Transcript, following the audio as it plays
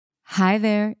Hi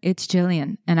there, it's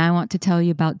Jillian, and I want to tell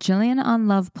you about Jillian on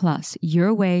Love Plus,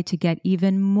 your way to get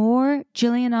even more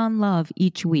Jillian on Love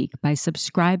each week. By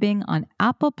subscribing on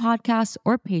Apple Podcasts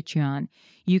or Patreon,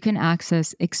 you can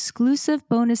access exclusive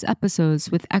bonus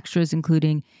episodes with extras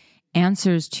including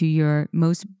answers to your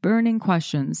most burning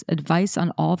questions, advice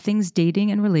on all things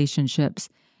dating and relationships,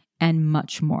 and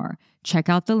much more. Check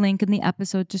out the link in the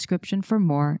episode description for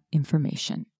more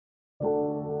information.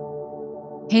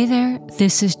 Hey there,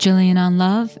 this is Jillian on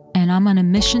Love, and I'm on a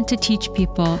mission to teach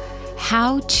people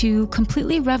how to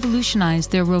completely revolutionize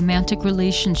their romantic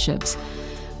relationships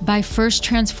by first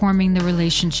transforming the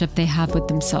relationship they have with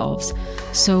themselves.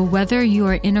 So whether you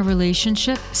are in a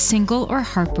relationship, single or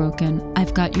heartbroken,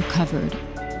 I've got you covered.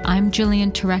 I'm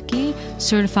Jillian Turecki,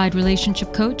 certified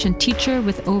relationship coach and teacher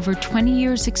with over 20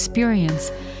 years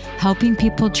experience, helping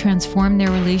people transform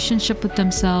their relationship with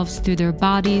themselves through their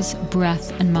bodies,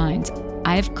 breath, and minds.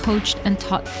 I've coached and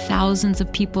taught thousands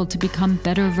of people to become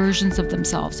better versions of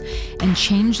themselves and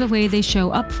change the way they show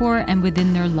up for and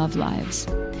within their love lives.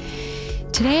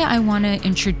 Today, I want to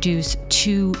introduce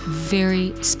two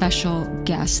very special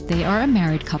guests. They are a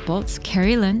married couple, it's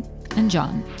Kerrilynn and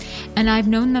John, and I've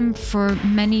known them for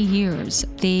many years.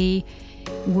 They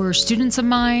were students of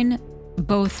mine,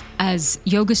 both as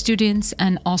yoga students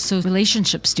and also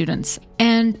relationship students.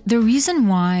 And the reason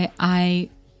why I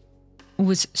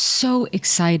was so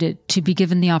excited to be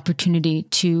given the opportunity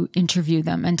to interview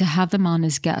them and to have them on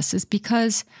as guests is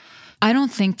because I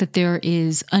don't think that there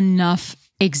is enough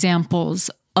examples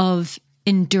of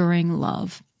enduring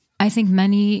love. I think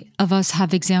many of us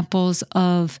have examples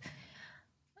of,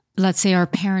 let's say, our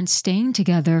parents staying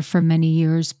together for many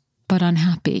years but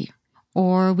unhappy,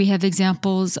 or we have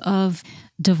examples of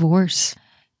divorce.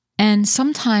 And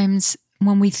sometimes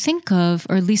when we think of,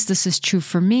 or at least this is true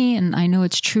for me, and I know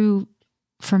it's true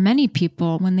for many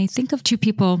people, when they think of two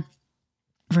people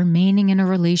remaining in a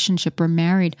relationship or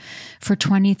married for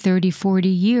 20, 30, 40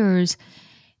 years,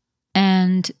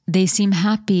 and they seem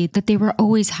happy, that they were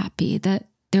always happy, that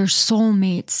they're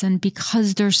soulmates, and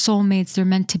because they're soulmates, they're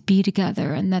meant to be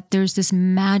together, and that there's this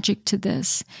magic to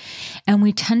this, and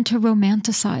we tend to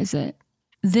romanticize it.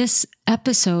 This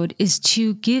episode is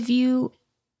to give you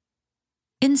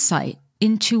insight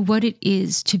into what it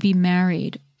is to be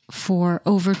married for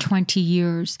over 20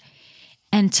 years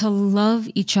and to love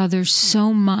each other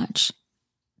so much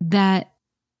that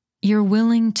you're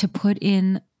willing to put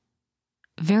in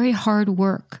very hard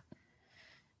work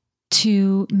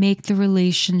to make the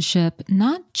relationship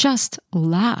not just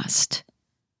last,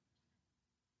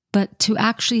 but to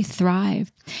actually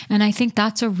thrive. And I think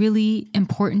that's a really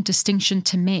important distinction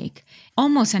to make.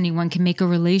 Almost anyone can make a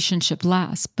relationship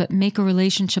last, but make a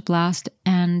relationship last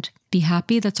and be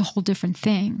happy, that's a whole different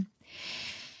thing.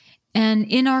 And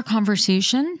in our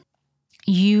conversation,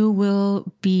 you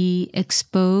will be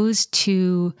exposed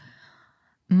to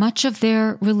much of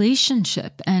their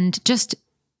relationship and just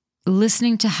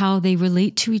listening to how they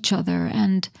relate to each other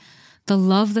and the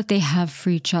love that they have for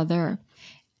each other.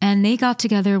 And they got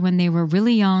together when they were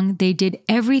really young. They did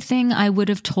everything I would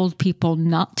have told people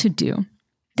not to do.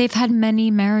 They've had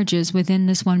many marriages within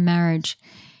this one marriage,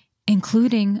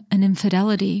 including an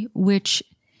infidelity, which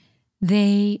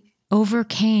they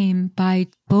overcame by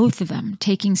both of them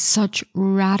taking such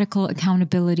radical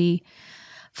accountability,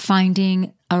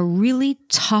 finding a really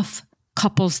tough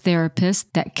couples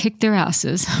therapist that kicked their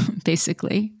asses,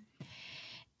 basically,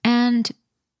 and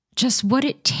just what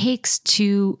it takes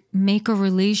to make a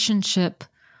relationship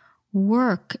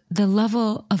work, the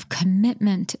level of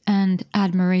commitment and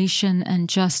admiration and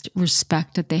just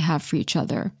respect that they have for each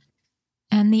other,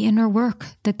 and the inner work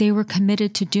that they were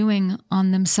committed to doing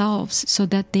on themselves so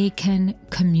that they can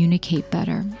communicate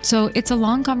better. So it's a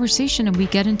long conversation and we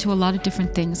get into a lot of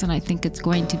different things, and I think it's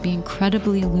going to be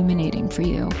incredibly illuminating for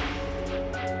you.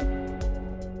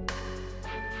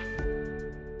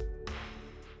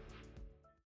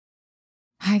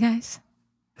 Hi, guys.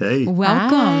 Hey.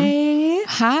 Welcome.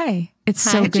 Hi. It's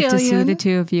so good to see the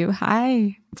two of you.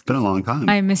 Hi. It's been a long time.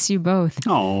 I miss you both.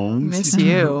 Oh, miss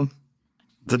you.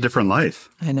 It's a different life.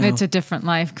 I know. It's a different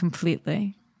life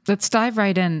completely. Let's dive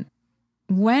right in.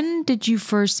 When did you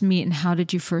first meet and how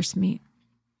did you first meet?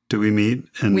 Do we meet?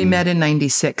 We met in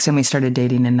 96 and we started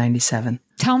dating in 97.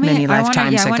 Tell me, many I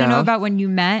lifetimes want to ago. know about when you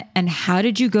met and how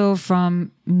did you go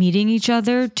from meeting each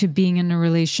other to being in a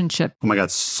relationship? Oh my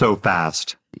God, so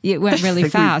fast. It went really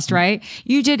fast, right?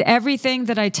 You did everything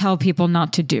that I tell people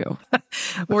not to do.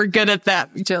 We're good at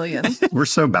that, Jillian. We're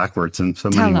so backwards in so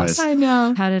Tell many us. ways. I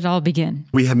know. How did it all begin?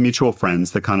 We have mutual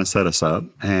friends that kind of set us up.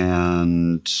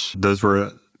 And those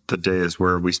were the days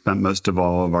where we spent most of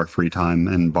all of our free time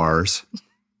in bars.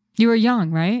 You were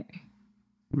young, right?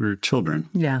 We were children.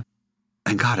 Yeah.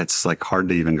 And God, it's like hard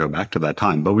to even go back to that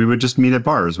time. But we would just meet at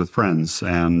bars with friends,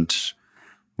 and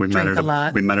we met Drink a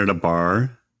lot. We met at a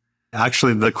bar.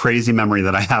 Actually, the crazy memory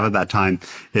that I have at that time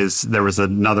is there was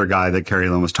another guy that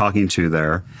Kerrilynn was talking to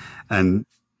there, and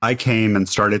I came and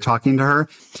started talking to her,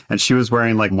 and she was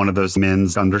wearing like one of those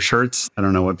men's undershirts. I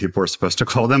don't know what people were supposed to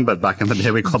call them, but back in the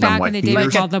day we called them wife beaters. Back in the day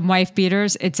we called them wife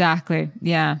beaters. Exactly.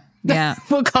 Yeah. Yeah.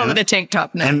 We'll call it a tank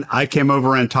top now. And I came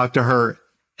over and talked to her,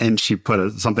 and she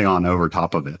put something on over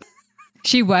top of it.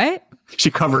 She what? She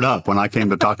covered up when I came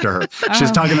to talk to her. She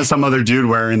was talking to some other dude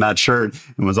wearing that shirt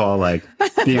and was all like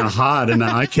being hot. And then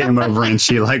I came over and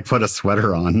she like put a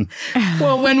sweater on.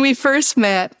 Well, when we first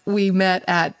met, we met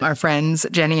at our friends,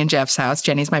 Jenny and Jeff's house.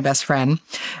 Jenny's my best friend.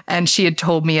 And she had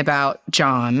told me about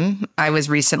John. I was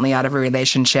recently out of a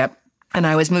relationship and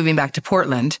I was moving back to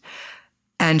Portland.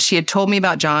 And she had told me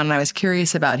about John and I was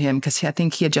curious about him because I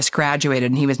think he had just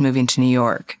graduated and he was moving to New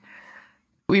York.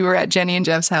 We were at Jenny and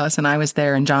Jeff's house and I was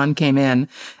there and John came in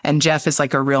and Jeff is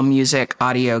like a real music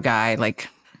audio guy.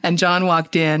 And John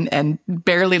walked in and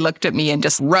barely looked at me and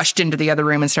just rushed into the other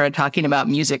room and started talking about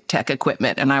music tech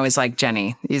equipment. And I was like,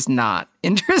 Jenny, he's not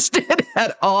interested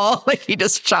at all. Like he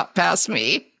just shot past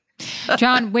me.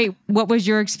 John, wait, what was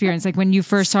your experience? Like when you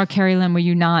first saw Kerrilynn,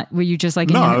 were you just like,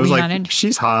 no, I was like,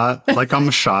 she's hot. Like I'm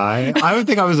shy. I would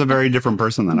think I was a very different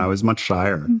person then. I was much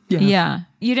shyer. Yeah.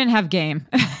 You didn't have game.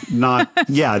 No.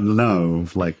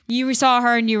 Like you saw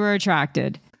her and you were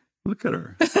attracted. Look at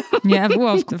her. Yeah,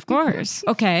 well, of course.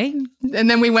 Okay.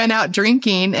 And then we went out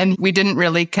drinking and we didn't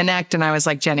really connect. And I was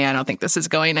like, Jenny, I don't think this is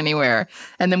going anywhere.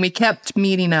 And then we kept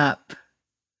meeting up.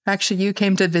 Actually, you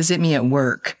came to visit me at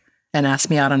work and asked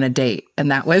me out on a date. And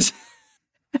that was,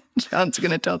 John's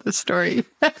going to tell this story.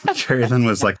 Kerrilynn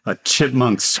was like a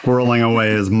chipmunk squirreling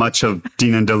away as much of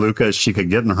Dean and DeLuca as she could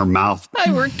get in her mouth.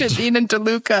 I worked at Dean and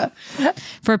DeLuca.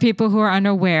 For people who are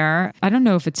unaware, I don't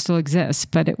know if it still exists,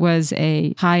 but it was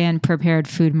a high-end prepared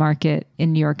food market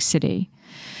in New York City.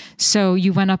 So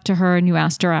you went up to her and you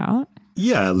asked her out?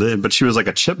 Yeah, but she was like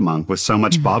a chipmunk with so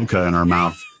much babka in her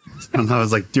mouth. And I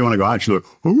was like, do you want to go out? She's like,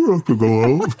 oh, I could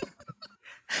go out.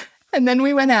 And then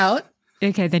we went out.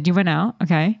 Okay, then you went out.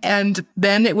 Okay. And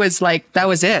then it was like, that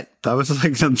was it. That was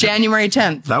like January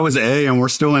 10th. That was A and we're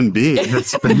still in B.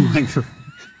 It's been like,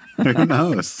 who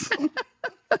knows?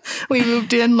 We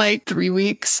moved in like 3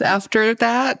 weeks after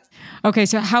that. Okay,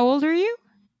 so how old are you?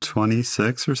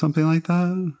 26 or something like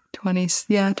that.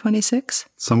 26.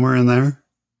 Somewhere in there.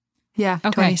 Yeah,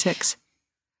 okay. 26.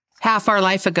 Half our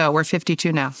life ago. We're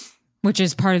 52 now. Which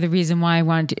is part of the reason why I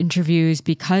wanted to interview is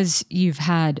because you've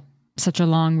had such a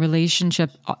long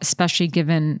relationship, especially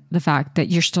given the fact that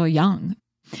you're still young.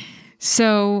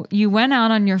 So you went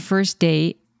out on your first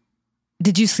date.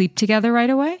 Did you sleep together right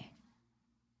away?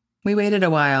 We waited a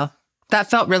while.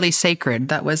 That felt really sacred.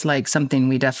 That was like something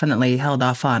we definitely held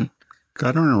off on.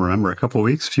 I don't remember. A couple of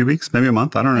weeks, a few weeks, maybe a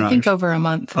month. I don't know. I think over a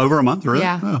month. Over a month? Really?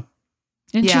 Yeah. Oh.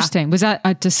 Interesting. Yeah. Was that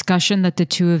a discussion that the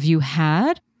two of you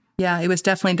had? Yeah, it was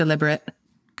definitely deliberate.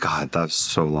 God, that was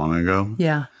so long ago.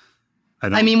 Yeah.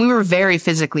 I mean, we were very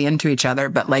physically into each other,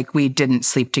 but like we didn't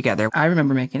sleep together. I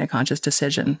remember making a conscious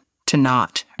decision to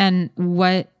not. And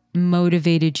what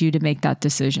motivated you to make that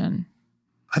decision?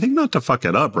 I think not to fuck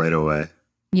it up right away.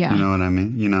 Yeah. You know what I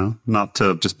mean? You know, not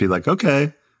to just be like,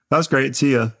 okay, that was great.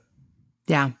 See ya.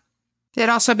 Yeah. It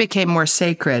also became more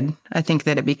sacred. I think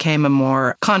that it became a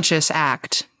more conscious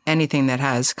act. Anything that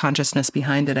has consciousness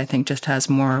behind it, I think just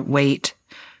has more weight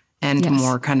and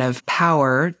more kind of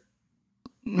power.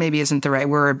 Maybe isn't the right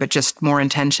word, but just more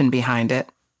intention behind it.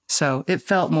 So it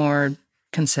felt more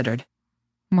considered.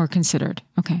 More considered.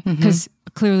 Okay. Because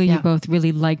clearly you both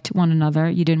really liked one another.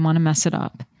 You didn't want to mess it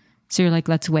up. So you're like,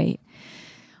 let's wait.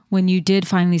 When you did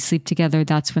finally sleep together,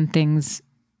 that's when things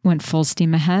went full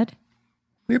steam ahead?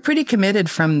 We were pretty committed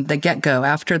from the get-go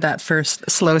after that first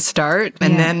slow start.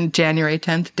 And then January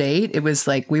 10th date, it was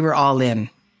like we were all in.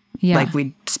 Yeah. Like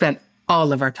we spent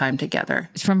all of our time together.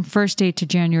 From first date to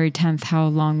January 10th, how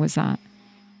long was that?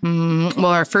 Well,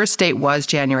 our first date was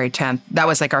January 10th. That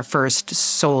was like our first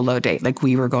solo date. Like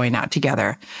we were going out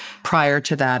together. Prior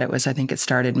to that, I think it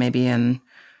started maybe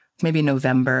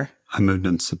November. I moved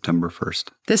in September 1st.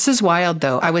 This is wild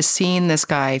though. I was seeing this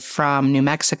guy from New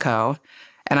Mexico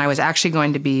and I was actually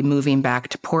going to be moving back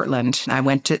to Portland.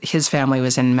 His family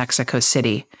was in Mexico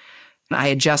City. I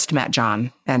had just met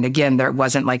John. And again, there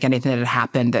wasn't like anything that had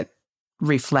happened that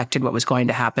reflected what was going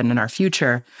to happen in our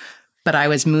future. But I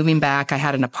was moving back. I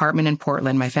had an apartment in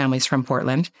Portland. My family's from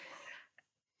Portland.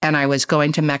 And I was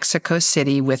going to Mexico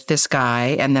City with this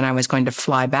guy. And then I was going to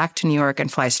fly back to New York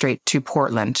and fly straight to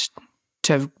Portland.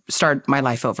 to start my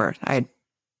life over. I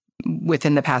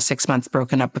within the past 6 months,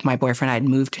 broken up with my boyfriend I'd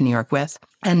moved to New York with.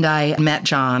 And I met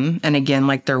John. And again,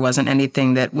 like there wasn't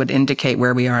anything that would indicate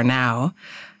where we are now.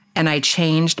 And I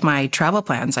changed my travel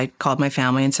plans. I called my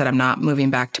family and said, I'm not moving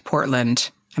back to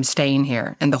Portland. I'm staying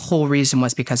here. And the whole reason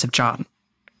was because of John.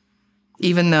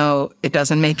 Even though it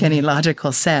doesn't make any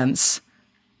logical sense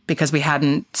because we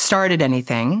hadn't started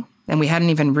anything and we hadn't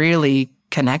even really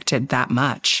connected that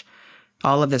much.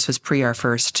 All of this was pre our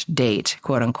first date,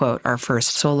 quote unquote, our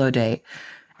first solo date.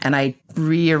 And I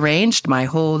rearranged my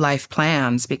whole life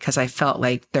plans because I felt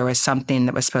like there was something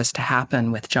that was supposed to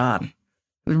happen with John.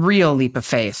 Real leap of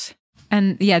faith.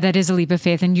 And yeah, that is a leap of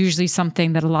faith and usually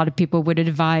something that a lot of people would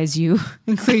advise you,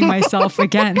 including myself,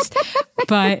 against.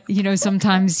 But,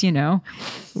 sometimes,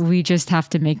 we just have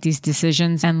to make these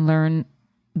decisions and learn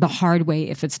the hard way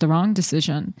if it's the wrong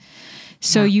decision.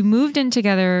 So you moved in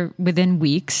together within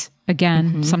weeks.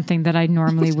 Again, something that I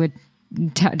normally would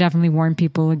definitely warn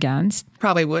people against.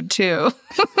 Probably would too.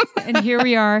 And here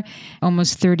we are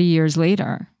almost 30 years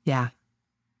later. Yeah.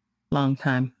 Long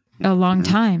time. A long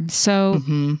time. So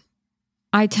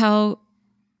I tell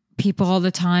people all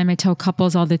the time, I tell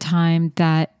couples all the time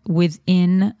that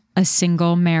within a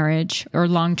single marriage or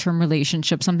long-term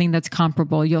relationship, something that's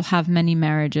comparable, you'll have many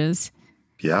marriages.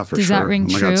 Yeah, for sure. Does that ring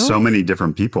true? God, so many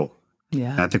different people.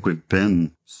 Yeah. I think we've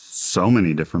been so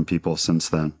many different people since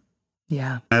then.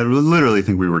 Yeah. I literally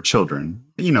think we were children.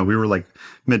 We were like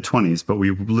mid-20s, but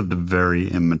we lived a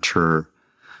very immature,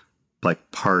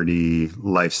 like party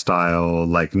lifestyle,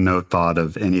 like no thought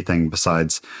of anything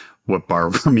besides what bar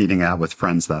we're meeting at with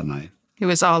friends that night. It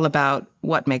was all about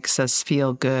what makes us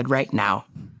feel good right now.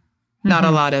 Not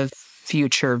a lot of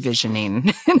future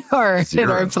visioning in our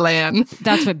plan.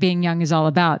 That's what being young is all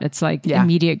about. It's like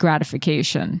immediate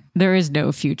gratification. There is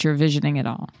no future visioning at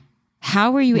all.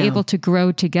 How were you able to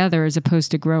grow together as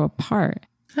opposed to grow apart?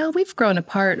 Well, we've grown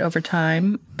apart over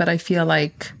time, but I feel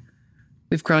like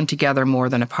we've grown together more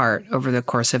than apart over the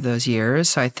course of those years.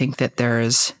 So I think that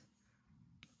there's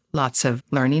lots of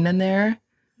learning in there.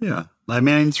 Yeah. I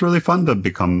mean, it's really fun to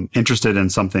become interested in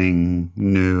something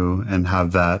new and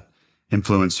have that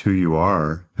influence who you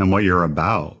are and what you're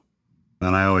about.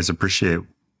 And I always appreciate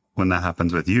when that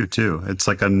happens with you too. It's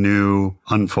like a new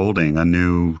unfolding, a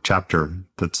new chapter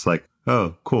that's like,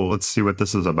 oh, cool. Let's see what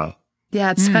this is about.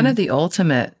 Yeah, it's kind of the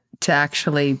ultimate to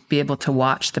actually be able to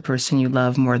watch the person you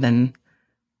love more than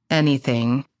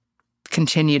anything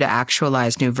continue to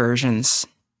actualize new versions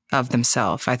of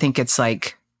themselves. I think it's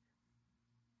like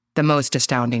the most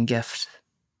astounding gift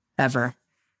ever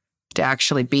to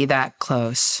actually be that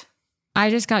close. I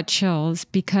just got chills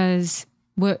because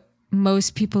what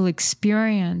most people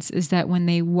experience is that when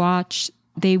they watch,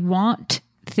 they want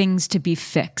things to be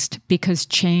fixed because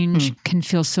change can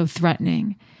feel so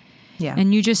threatening. Yeah.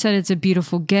 And you just said it's a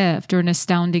beautiful gift or an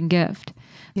astounding gift.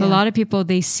 Yeah. A lot of people,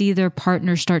 they see their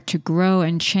partner start to grow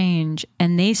and change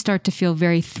and they start to feel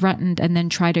very threatened and then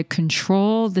try to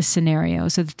control the scenario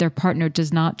so that their partner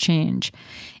does not change.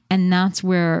 And that's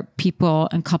where people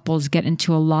and couples get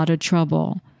into a lot of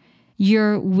trouble.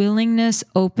 Your willingness,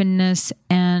 openness,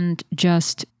 and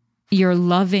just your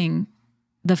loving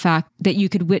the fact that you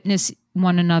could witness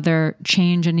one another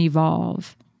change and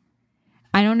evolve.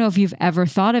 I don't know if you've ever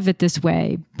thought of it this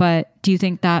way, but do you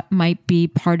think that might be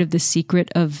part of the secret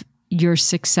of your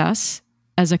success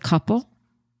as a couple?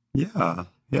 Yeah.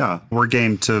 Yeah. We're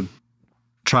game to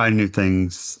try new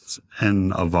things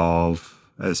and evolve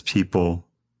as people.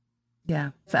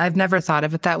 Yeah. I've never thought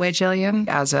of it that way, Jillian,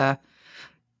 as a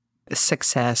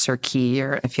success or key,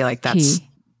 or I feel like that's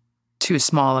too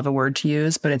small of a word to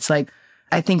use, but it's like,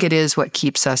 I think it is what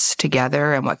keeps us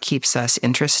together and what keeps us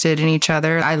interested in each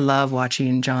other. I love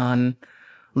watching John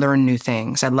learn new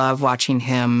things. I love watching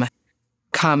him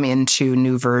come into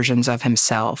new versions of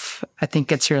himself. I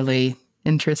think it's really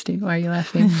interesting. Why are you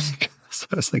laughing? So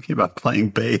I was thinking about playing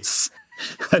bass.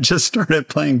 I just started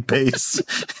playing bass.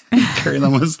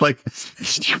 Kerrilynn was like,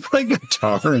 "Should you play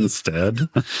guitar instead?"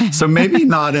 So maybe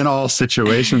not in all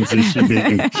situations you should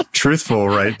be truthful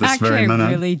right this very minute.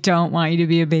 I really don't want you to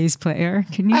be a bass player.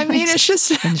 Can you? I mean, it's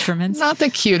just instruments. Not the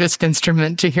cutest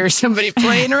instrument to hear somebody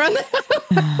playing around.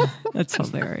 That's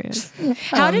hilarious.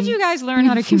 How did you guys learn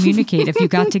how to communicate? If you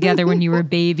got together when you were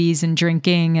babies and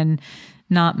drinking and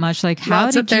not much, like how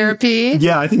Lots did of therapy?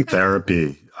 Yeah, I think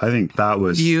therapy. I think that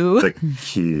was the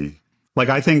key. Like,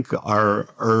 I think our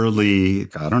early,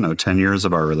 10 years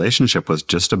of our relationship was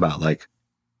just about like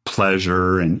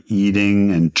pleasure and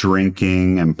eating and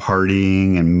drinking and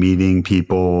partying and meeting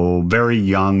people. Very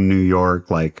young New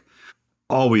York, like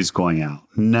always going out,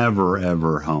 never,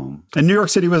 ever home. And New York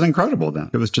City was incredible then.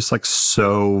 It was just like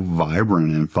so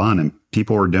vibrant and fun, and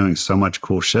people were doing so much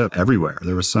cool shit everywhere.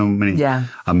 There were so many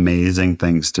amazing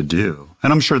things to do.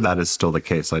 And I'm sure that is still the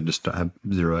case. I just have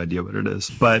zero idea what it is.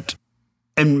 But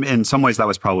in some ways, that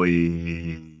was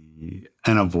probably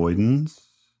an avoidance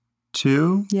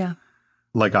too. Yeah.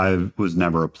 Like I was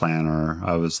never a planner.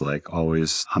 I was like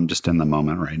always, I'm just in the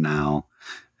moment right now.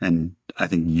 And I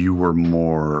think you were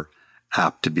more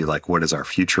apt to be like, what is our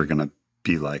future going to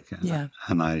be like? Yeah.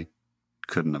 And I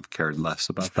couldn't have cared less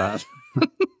about that.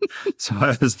 So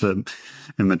I was the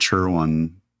immature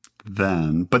one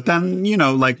then. But then,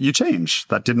 like you change.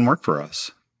 That didn't work for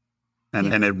us.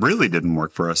 And it really didn't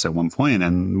work for us at one point.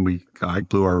 And I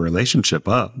blew our relationship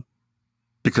up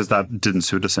because that didn't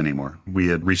suit us anymore. We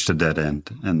had reached a dead end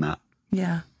in that.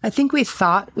 Yeah. I think we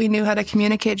thought we knew how to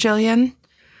communicate, Jillian.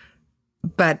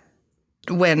 But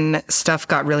when stuff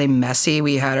got really messy,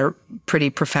 we had a pretty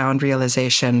profound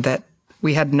realization that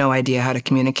we had no idea how to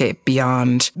communicate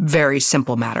beyond very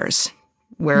simple matters.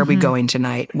 Where are we going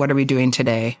tonight? What are we doing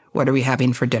today? What are we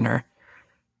having for dinner?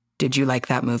 Did you like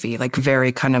that movie? Like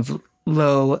very kind of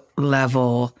low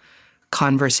level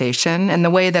conversation. And the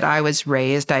way that I was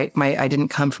raised, I didn't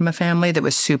come from a family that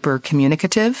was super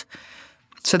communicative.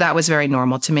 So that was very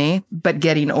normal to me. But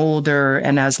getting older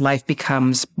and as life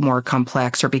becomes more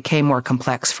complex or became more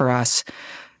complex for us,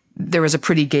 there was a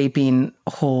pretty gaping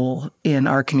hole in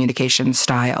our communication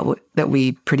style that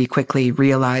we pretty quickly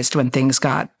realized when things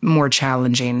got more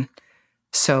challenging.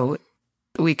 So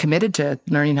we committed to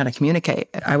learning how to communicate.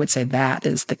 I would say that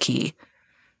is the key,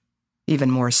 even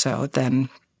more so than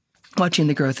watching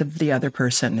the growth of the other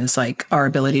person, is like our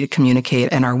ability to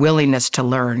communicate and our willingness to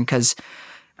learn, because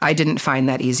I didn't find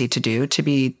that easy to do, to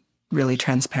be really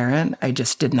transparent. I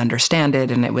just didn't understand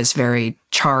it, and it was very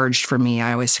charged for me.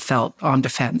 I always felt on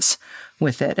defense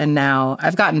with it. And now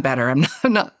I've gotten better. I'm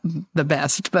not the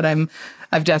best, but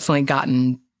I've definitely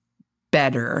gotten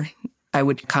better. I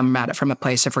would come at it from a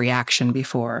place of reaction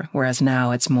before, whereas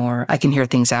now it's more, I can hear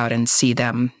things out and see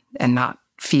them and not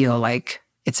feel like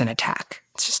it's an attack.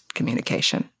 It's just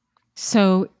communication.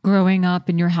 So growing up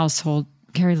in your household,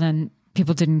 Kerrilynn,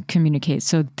 people didn't communicate.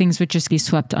 So things would just be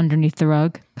swept underneath the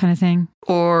rug kind of thing?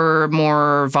 Or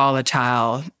more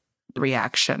volatile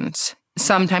reactions.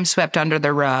 Sometimes swept under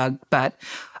the rug, but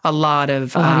a lot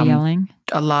of yelling.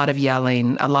 A lot of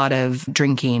yelling, a lot of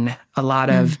drinking, a lot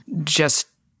of just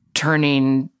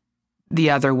turning the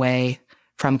other way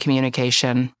from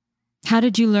communication. How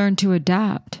did you learn to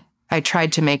adapt? I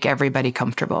tried to make everybody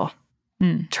comfortable.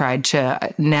 Tried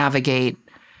to navigate,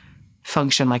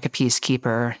 function like a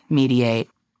peacekeeper, mediate,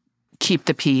 keep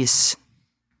the peace,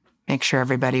 make sure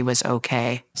everybody was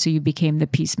okay. So you became the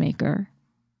peacemaker.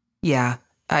 Yeah.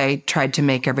 I tried to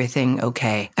make everything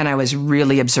okay. And I was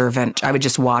really observant. I would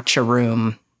just watch a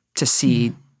room to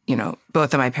see,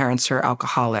 both of my parents are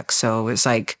alcoholics. So it was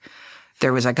like,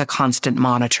 there was like a constant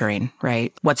monitoring,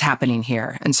 right? What's happening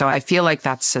here? And so I feel like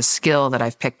that's a skill that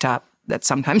I've picked up that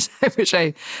sometimes I wish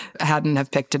I hadn't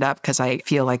have picked it up, because I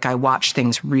feel like I watch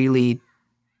things really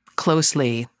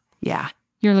closely. Yeah.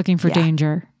 You're looking for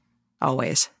danger.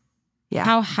 Always. Yeah.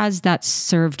 How has that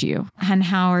served you? And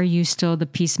how are you still the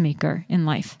peacemaker in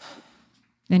life,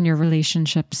 in your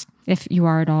relationships, if you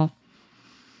are at all?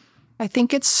 I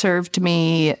think it's served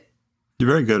me. You're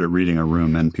very good at reading a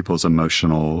room and people's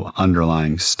emotional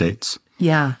underlying states.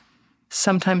 Yeah.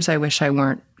 Sometimes I wish I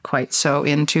weren't quite so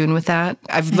in tune with that.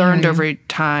 I've learned over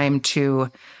time to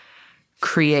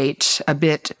create a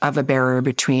bit of a barrier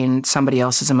between somebody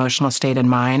else's emotional state and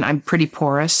mine. I'm pretty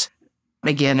porous.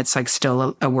 Again, it's like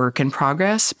still a work in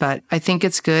progress, but I think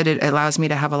it's good. It allows me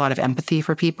to have a lot of empathy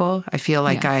for people. I feel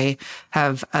like I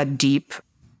have a deep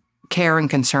care and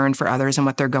concern for others and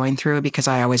what they're going through, because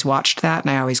I always watched that,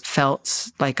 and I always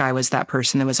felt like I was that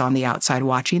person that was on the outside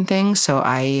watching things. So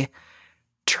I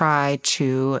try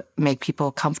to make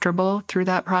people comfortable through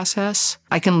that process.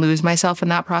 I can lose myself in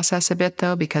that process a bit,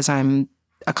 though, because I'm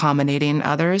accommodating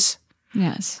others.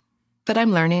 Yes. But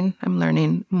I'm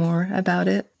learning more about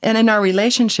it. And in our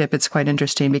relationship, it's quite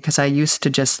interesting, because I used to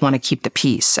just want to keep the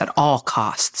peace at all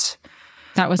costs.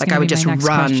 That was like I would just run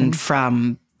question.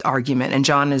 From argument. And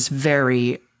John is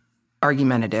very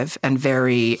argumentative and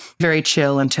very, very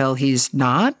chill until he's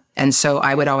not. And so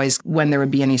I would always, when there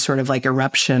would be any sort of like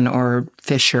eruption or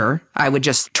fissure, I would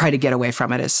just try to get away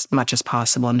from it as much as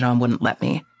possible. And John wouldn't let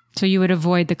me. So you would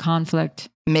avoid the conflict.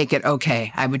 Make it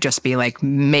okay. I would just be like,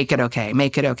 make it okay.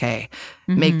 Make it okay.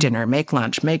 Make dinner, make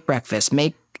lunch, make breakfast,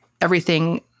 make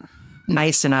everything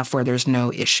nice enough where there's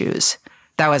no issues.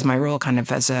 That was my role kind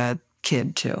of as a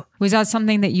kid too. Was that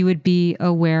something that you would be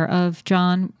aware of,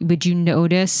 John? Would you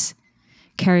notice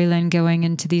Kerrilynn going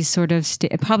into these sort of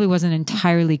it probably wasn't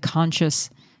entirely conscious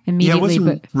immediately. Yeah, it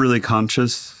wasn't really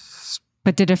conscious.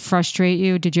 But did it frustrate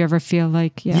you? Did you ever feel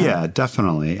like, Yeah,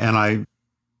 definitely. And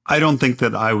I don't think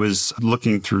that I was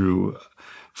looking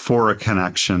for a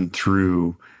connection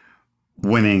through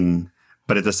winning,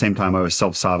 but at the same time, I was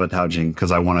self-sabotaging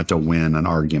because I wanted to win an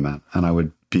argument. And I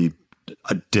would be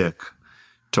a dick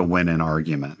to win an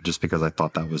argument just because I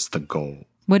thought that was the goal.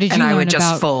 What did you learn about? And I would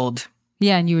just fold.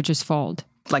 Yeah, and you would just fold.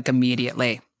 Like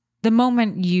immediately. The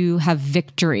moment you have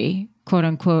victory, quote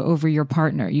unquote, over your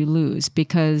partner, you lose.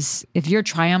 Because if you're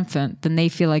triumphant, then they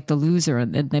feel like the loser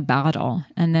in the battle.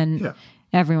 And then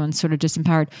everyone's sort of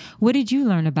disempowered. What did you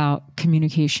learn about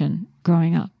communication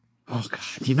growing up? Oh,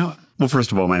 God. Well,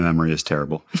 first of all, my memory is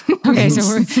terrible. Okay, so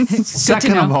we're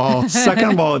Second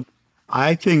of all,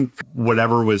 I think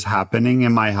whatever was happening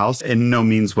in my house, in no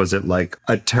means was it like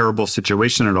a terrible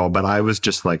situation at all, but I was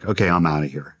just like, okay, I'm out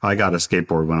of here. I got a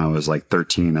skateboard when I was like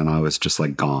 13 and I was just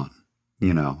like gone.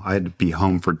 I had to be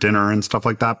home for dinner and stuff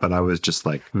like that, but I was just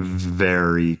like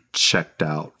very checked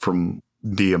out from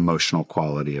the emotional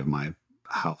quality of my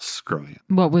house growing up.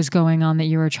 What was going on that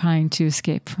you were trying to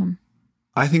escape from?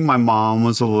 I think my mom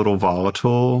was a little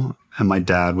volatile and my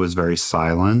dad was very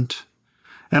silent.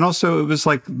 And also it was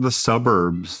like the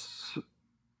suburbs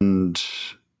and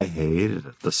I hated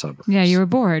the suburbs. Yeah, you were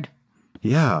bored.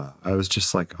 Yeah. I was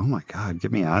just like, oh my God,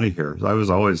 get me out of here. I was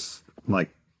always like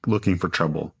looking for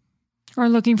trouble. Or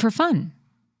looking for fun.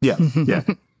 Yeah. Yeah.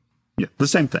 Yeah. The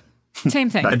same thing. Same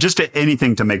thing. Just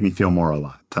anything to make me feel more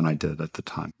alive than I did at the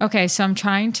time. Okay. So I'm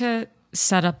trying to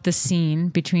set up the scene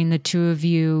between the two of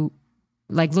you,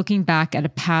 like looking back at a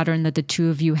pattern that the two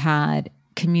of you had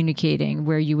communicating,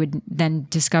 where you would then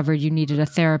discover you needed a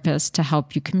therapist to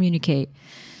help you communicate.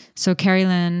 So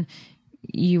Kerrilynn,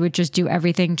 you would just do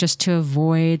everything just to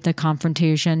avoid the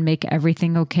confrontation, make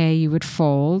everything okay. You would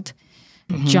fold.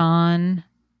 Mm-hmm. John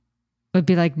would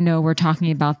be like, no, we're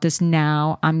talking about this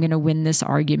now. I'm going to win this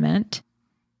argument.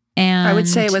 And I would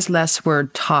say it was less we're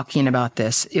talking about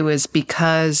this. It was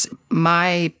because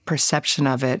my perception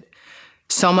of it,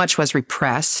 so much was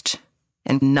repressed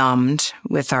and numbed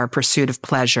with our pursuit of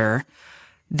pleasure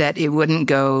that it wouldn't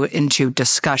go into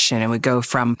discussion. It would go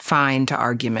from fine to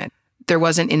argument. There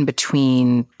wasn't in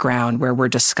between ground where we're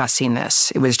discussing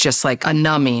this. It was just like a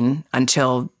numbing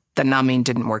until the numbing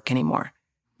didn't work anymore.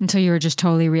 Until you were just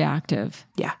totally reactive.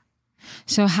 Yeah.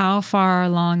 So how far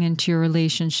along into your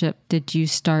relationship did you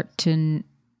start to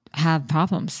have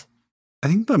problems? I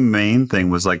think the main thing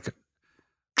was like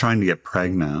trying to get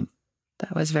pregnant.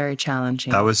 That was very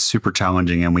challenging. That was super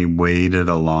challenging. And we waited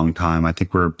a long time. I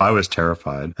think I was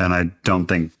terrified. And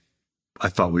I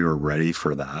thought we were ready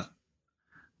for that.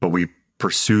 But we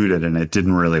pursued it and it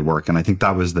didn't really work. And I think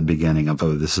that was the beginning of,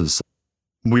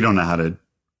 we don't know how to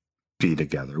be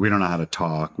together. We don't know how to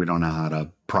talk. We don't know how to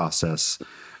process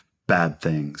bad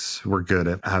things. We're good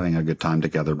at having a good time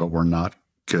together, but we're not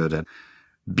good at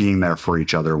being there for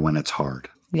each other when it's hard.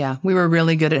 Yeah. We were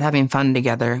really good at having fun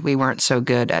together. We weren't so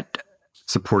good at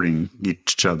supporting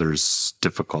each other's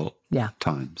difficult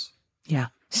times. Yeah.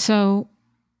 So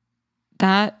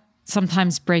that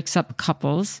sometimes breaks up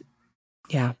couples.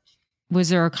 Yeah. Was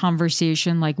there a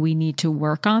conversation like, we need to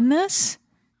work on this?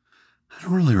 I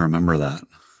don't really remember that.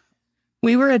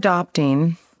 We were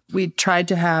adopting. We tried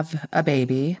to have a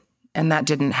baby, and that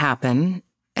didn't happen.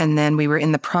 And then we were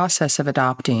in the process of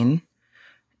adopting,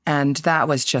 and that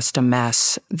was just a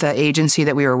mess. The agency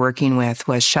that we were working with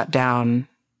was shut down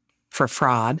for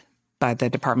fraud by the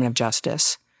Department of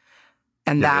Justice.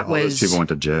 And that all those people went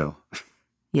to jail.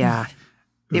 Yeah.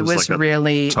 It was like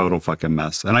really a total fucking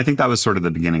mess. And I think that was sort of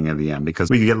the beginning of the end, because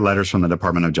we could get letters from the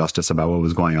Department of Justice about what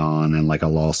was going on and like a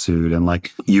lawsuit and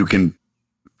like, you can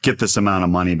get this amount of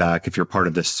money back if you're part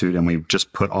of this suit. And we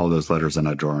just put all those letters in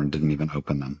a drawer and didn't even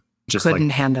open them. Just couldn't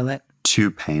handle it.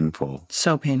 Too painful.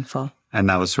 So painful. And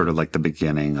that was sort of like the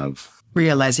beginning of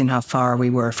realizing how far we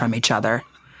were from each other.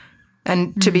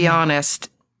 And to be honest,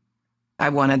 I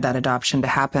wanted that adoption to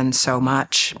happen so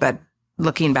much. But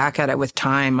looking back at it with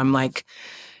time, I'm like,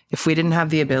 if we didn't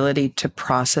have the ability to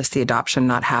process the adoption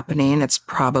not happening, it's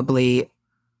probably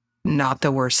not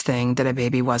the worst thing that a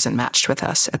baby wasn't matched with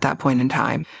us at that point in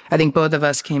time. I think both of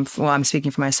us I'm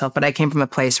speaking for myself, but I came from a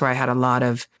place where I had a lot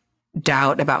of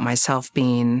doubt about myself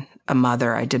being a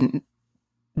mother. I didn't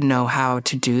know how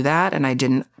to do that, and I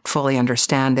didn't fully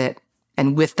understand it.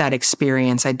 And with that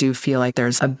experience, I do feel like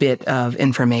there's a bit of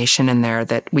information in there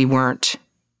that we weren't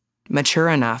mature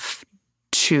enough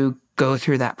to go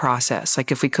through that process.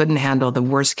 Like if we couldn't handle the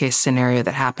worst case scenario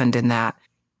that happened in that,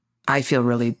 I feel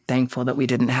really thankful that we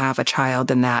didn't have a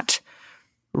child in that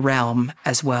realm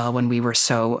as well, when we were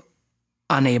so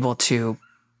unable to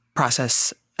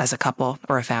process as a couple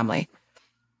or a family,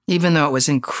 even though it was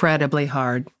incredibly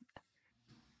hard.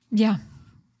 Yeah.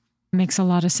 Makes a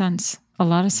lot of sense. A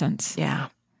lot of sense. Yeah.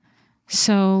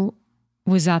 So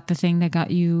was that the thing that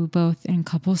got you both in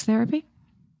couples therapy?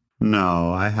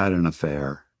 No, I had an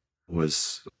affair. It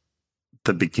was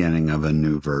the beginning of a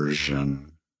new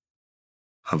version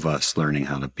of us learning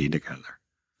how to be together.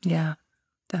 Yeah,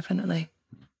 definitely.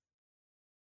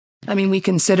 I mean, we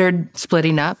considered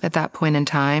splitting up at that point in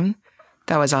time.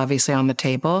 That was obviously on the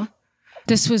table.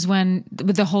 This was when,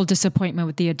 with the whole disappointment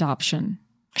with the adoption.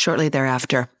 Shortly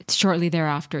thereafter. Shortly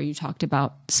thereafter, you talked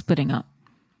about splitting up.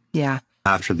 Yeah.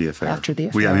 After the affair. After the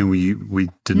affair. We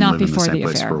didn't Not live in the before same the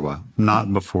place affair. for a while.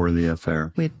 Not before the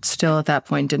affair. We still at that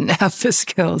point didn't have the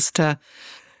skills to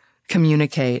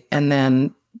communicate. And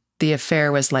then the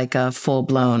affair was like a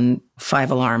full-blown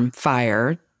 5-alarm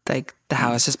fire. Like, the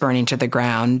house is burning to the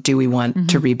ground. Do we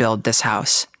want to rebuild this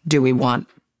house?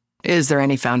 Is there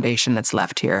any foundation that's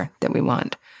left here that we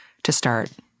want to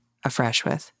start afresh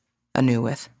with, anew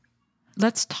with?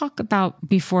 Let's talk about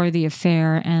before the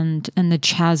affair and the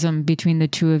chasm between the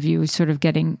two of you sort of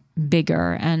getting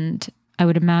bigger. And I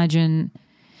would imagine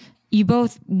you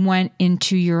both went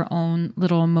into your own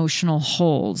little emotional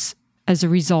holes as a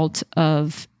result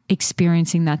of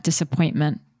experiencing that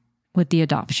disappointment with the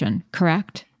adoption,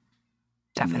 correct?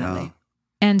 Definitely. Yeah.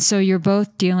 And so you're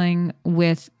both dealing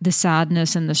with the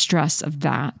sadness and the stress of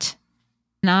that.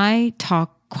 And I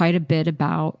talk quite a bit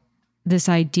about this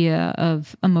idea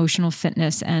of emotional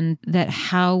fitness, and that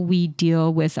how we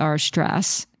deal with our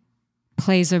stress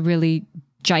plays a really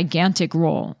gigantic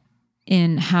role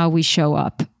in how we show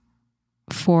up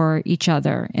for each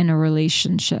other in a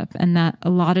relationship. And that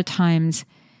a lot of times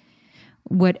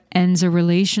what ends a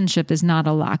relationship is not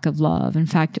a lack of love. In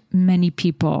fact, many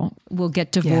people will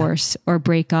get divorced or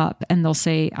break up and they'll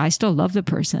say, I still love the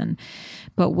person.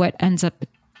 But what ends up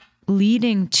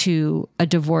leading to a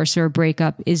divorce or a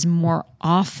breakup is more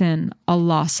often a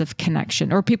loss of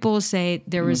connection. Or people will say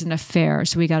there was an affair,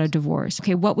 so we got a divorce.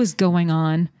 Okay, what was going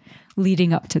on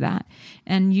leading up to that?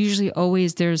 And usually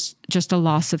always there's just a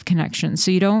loss of connection.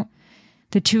 So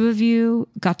the two of you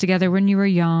got together when you were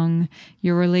young.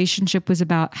 Your relationship was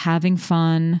about having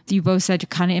fun. You both said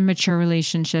kind of immature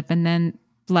relationship. And then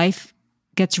life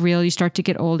gets real. You start to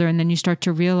get older, and then you start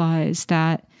to realize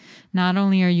that not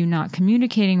only are you not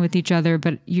communicating with each other,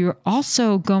 but you're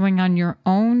also going on your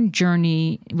own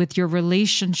journey with your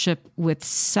relationship with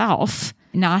self,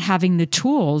 not having the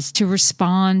tools to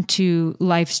respond to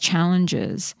life's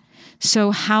challenges.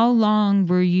 So how long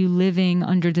were you living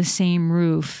under the same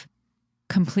roof,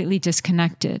 completely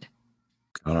disconnected?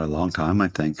 God, a long time, I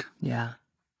think. Yeah.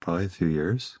 Probably a few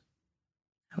years.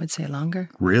 I would say longer.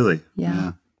 Really?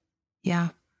 Yeah. Yeah.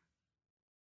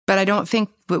 But I don't think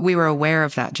we were aware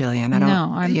of that, Jillian.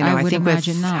 I think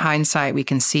with hindsight, we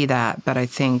can see that. But I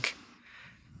think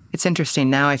it's interesting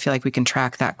now. I feel like we can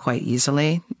track that quite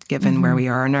easily, given where we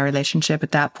are in our relationship.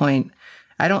 At that point,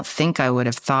 I don't think I would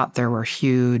have thought there were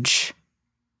huge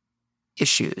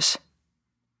issues.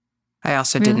 I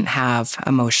also didn't have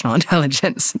emotional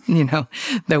intelligence,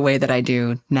 the way that I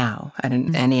do now. I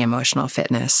didn't any emotional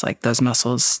fitness, like those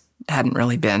muscles hadn't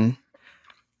really been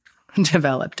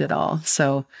developed at all.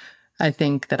 So I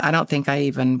don't think I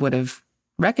even would have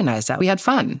recognized that. We had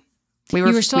fun. We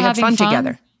had fun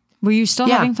together. Were you still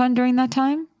having fun during that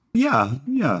time? Yeah,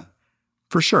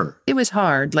 for sure. It was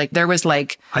hard. I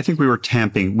think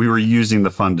we were using the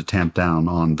fun to tamp down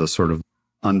on the sort of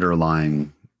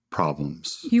underlying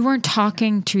problems. You weren't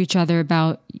talking to each other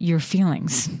about your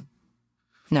feelings.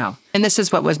 No. And this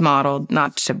is what was modeled,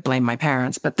 not to blame my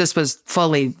parents, but this was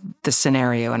fully the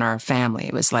scenario in our family.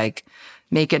 It was like,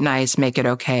 make it nice, make it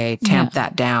okay, tamp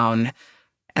that down,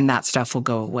 and that stuff will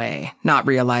go away. Not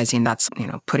realizing that's,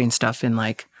 putting stuff in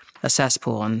like a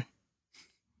cesspool and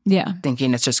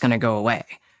thinking it's just going to go away.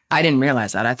 I didn't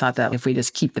realize that. I thought that if we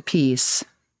just keep the peace,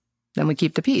 then we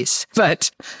keep the peace.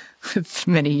 But with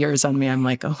many years on me, I'm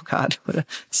like, oh God, what a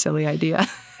silly idea.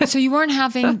 So you weren't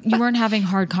having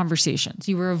hard conversations.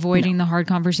 You were avoiding the hard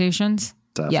conversations?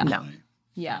 Definitely.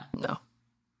 No.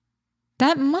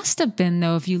 That must have been,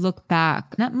 though, if you look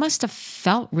back, that must have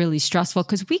felt really stressful,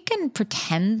 because we can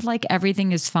pretend like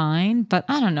everything is fine, but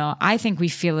I don't know. I think we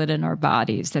feel it in our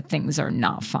bodies that things are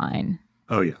not fine.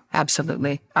 Oh, yeah.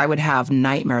 Absolutely. I would have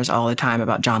nightmares all the time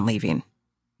about John leaving.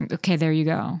 Okay, there you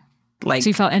go. So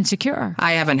you felt insecure.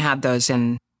 I haven't had those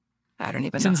in, I don't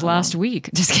even know. Since last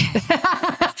week. Just kidding.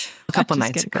 A couple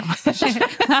nights ago.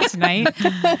 Last night.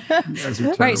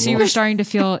 Right, so you were starting to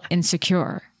feel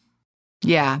insecure.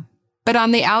 Yeah. But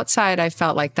on the outside, I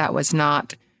felt like that was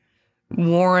not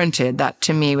warranted. That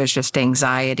to me was just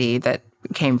anxiety that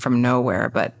came from nowhere.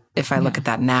 But if I look at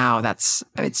that now,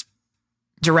 it's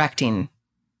directing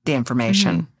the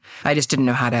information. I just didn't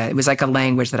know how to, it was like a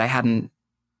language that I hadn't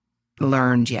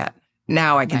learned yet.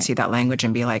 Now I can see that language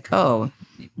and be like, oh,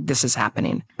 this is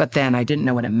happening. But then I didn't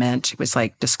know what it meant. It was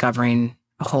like discovering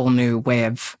a whole new way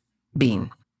of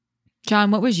being.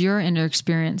 John, what was your inner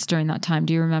experience during that time?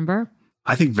 Do you remember?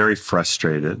 I think very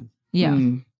frustrated. Yeah.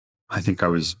 I think I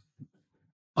was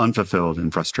unfulfilled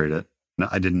and frustrated.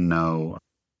 I didn't know.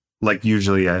 Like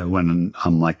usually when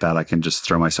I'm like that, I can just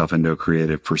throw myself into a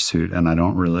creative pursuit and I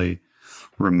don't really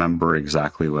remember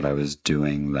exactly what I was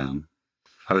doing then.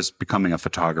 I was becoming a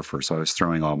photographer, so I was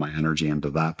throwing all my energy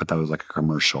into that, but that was like a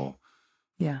commercial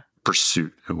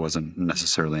pursuit. It wasn't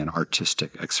necessarily an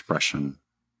artistic expression.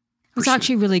 It's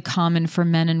actually really common for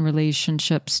men in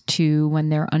relationships too, when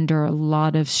they're under a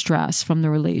lot of stress from the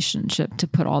relationship, to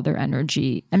put all their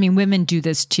energy. I mean, women do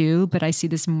this too, but I see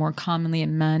this more commonly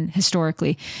in men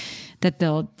historically, that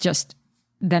they'll just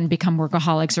then become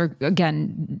workaholics or,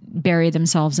 again, bury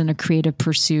themselves in a creative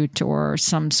pursuit or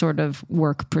some sort of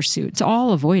work pursuit. It's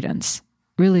all avoidance,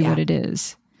 really what it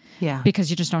is. Yeah.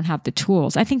 Because you just don't have the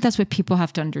tools. I think that's what people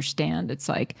have to understand. It's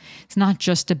like, it's not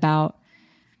just about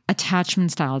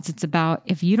attachment styles. It's about,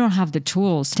 if you don't have the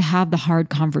tools to have the hard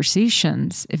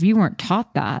conversations, if you weren't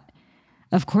taught that,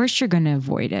 of course you're going to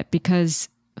avoid it, because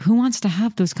who wants to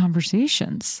have those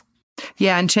conversations?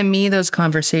 Yeah. And to me, those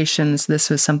conversations, this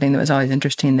was something that was always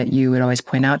interesting that you would always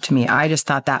point out to me. I just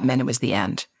thought that meant it was the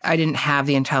end. I didn't have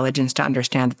the intelligence to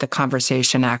understand that the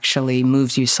conversation actually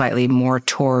moves you slightly more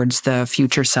towards the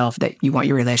future self that you want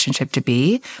your relationship to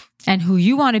be. And who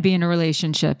you want to be in a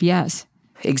relationship. Yes.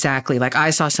 Exactly. Like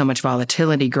I saw so much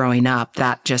volatility growing up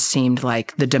that just seemed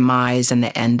like the demise and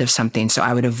the end of something. So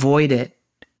I would avoid it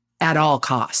at all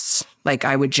costs. Like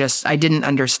I didn't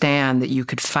understand that you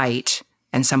could fight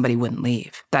and somebody wouldn't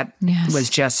leave. That was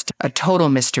just a total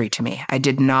mystery to me. I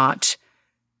did not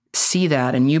see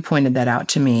that. And you pointed that out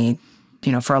to me,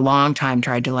 for a long time,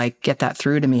 tried to like get that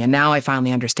through to me. And now I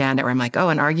finally understand it, where I'm like, oh,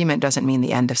 an argument doesn't mean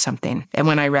the end of something. And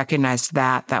when I recognized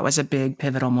that was a big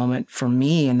pivotal moment for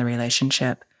me in the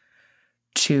relationship,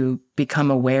 to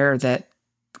become aware that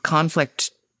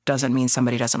conflict doesn't mean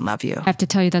somebody doesn't love you. I have to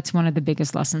tell you, that's one of the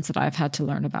biggest lessons that I've had to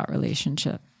learn about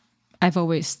relationship. I've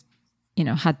always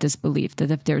had this belief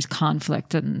that if there's conflict,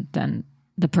 then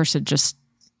the person just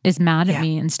is mad at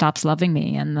me and stops loving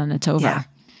me, and then it's over.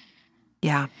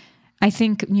 Yeah. I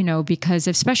think, because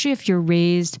especially if you're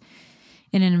raised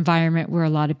in an environment where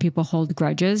a lot of people hold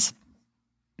grudges,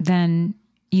 then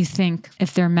you think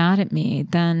if they're mad at me,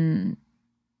 then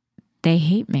they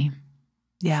hate me.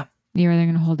 Yeah. They're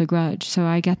going to hold a grudge. So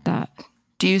I get that.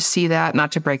 Do you see that,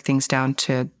 not to break things down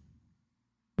to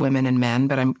women and men,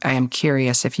 but I am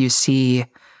curious if you see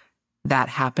that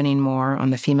happening more on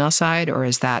the female side, or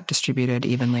is that distributed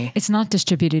evenly? It's not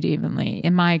distributed evenly.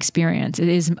 In my experience, it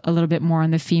is a little bit more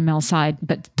on the female side,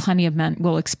 but plenty of men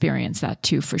will experience that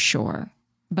too, for sure.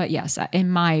 But yes, in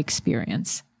my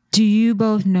experience. Do you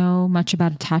both know much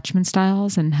about attachment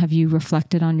styles, and have you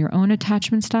reflected on your own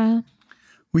attachment style?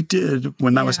 We did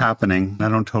when that was happening. I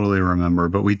don't totally remember,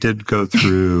 but we did go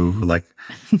through like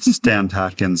Stan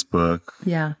Tatkin's book.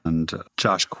 Yeah. And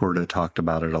Josh Corda talked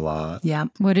about it a lot. Yeah.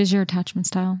 What is your attachment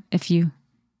style? I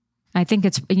think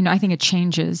it's, I think it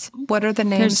changes. What are the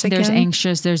names again? There's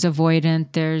anxious, there's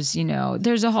avoidant,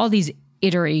 there's all these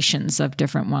iterations of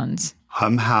different ones.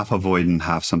 I'm half avoidant,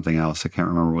 half something else. I can't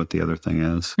remember what the other thing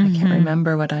is. I can't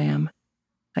remember what I am.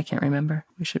 I can't remember.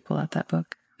 We should pull out that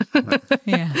book.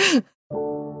 Yeah.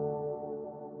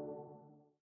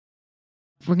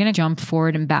 We're going to jump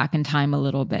forward and back in time a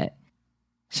little bit.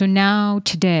 So now,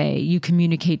 today, you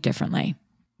communicate differently.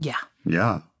 Yeah.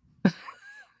 Yeah.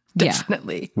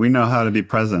 Definitely. We know how to be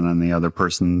present in the other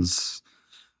person's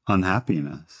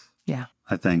unhappiness. Yeah.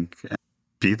 I think.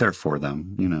 Be there for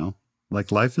them,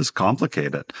 Like life is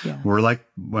complicated. Yeah.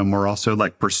 We're also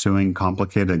like pursuing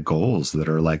complicated goals that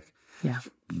are like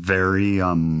very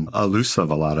elusive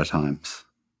a lot of times.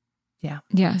 Yeah.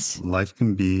 Yes. Life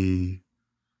can be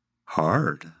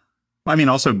hard. I mean,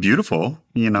 also beautiful,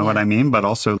 what I mean, but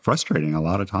also frustrating a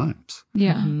lot of times.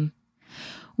 Yeah. Mm-hmm.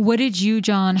 What did you,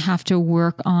 John, have to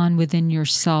work on within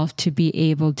yourself to be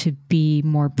able to be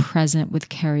more present with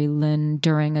Kerrilynn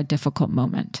during a difficult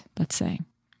moment, let's say?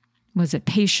 Was it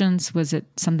patience? Was it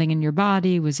something in your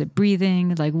body? Was it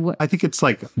breathing? Like what? I think it's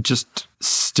like just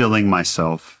stilling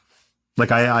myself.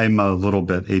 Like I'm a little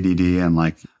bit ADD, and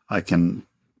like I can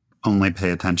only pay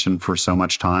attention for so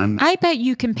much time. I bet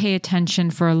you can pay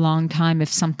attention for a long time if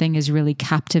something is really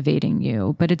captivating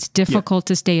you, but it's difficult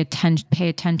to pay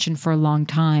attention for a long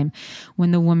time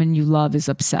when the woman you love is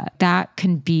upset.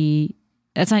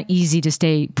 That's not easy to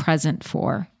stay present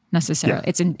for necessarily.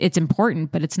 Yeah. It's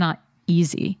important, but it's not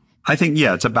easy. I think,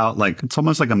 it's about it's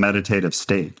almost like a meditative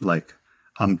state. Like,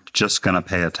 I'm just going to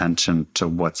pay attention to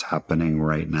what's happening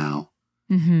right now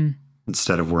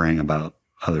instead of worrying about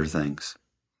other things.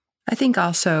 I think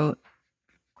also,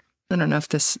 I don't know if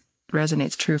this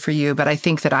resonates true for you, but I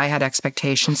think that I had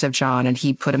expectations of John, and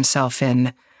he put himself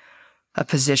in a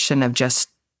position of just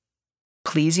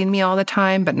pleasing me all the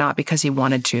time, but not because he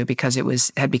wanted to, because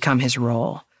had become his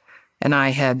role. And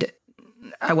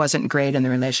I wasn't great in the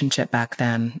relationship back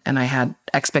then, and I had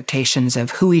expectations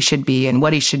of who he should be and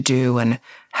what he should do and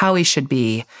how he should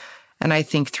be. And I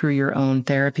think through your own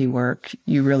therapy work,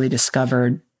 you really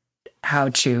discovered how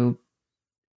to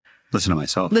listen to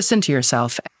myself. Listen to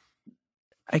yourself.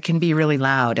 I can be really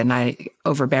loud and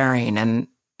overbearing, and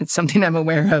it's something I'm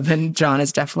aware of. And John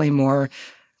is definitely more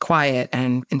quiet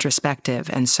and introspective.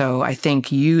 And so I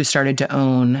think you started to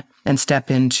own and step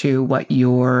into what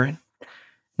your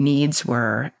needs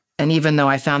were. And even though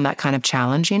I found that kind of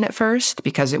challenging at first,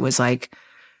 because it was like,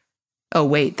 oh,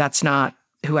 wait, that's not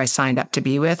who I signed up to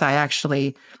be with, I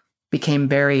actually became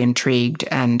very intrigued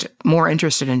and more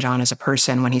interested in John as a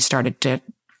person when he started to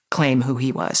claim who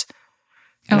he was.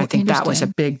 And I think that was a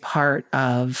big part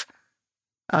of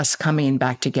us coming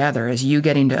back together, is you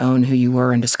getting to own who you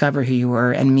were and discover who you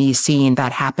were, and me seeing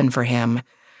that happen for him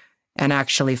and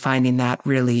actually finding that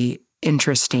really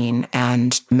interesting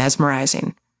and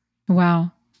mesmerizing.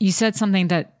 Wow. You said something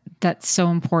that's so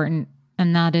important,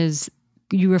 and that is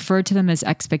you referred to them as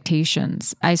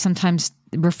expectations. I sometimes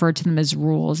refer to them as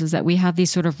rules, is that we have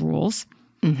these sort of rules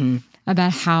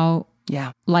about how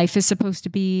life is supposed to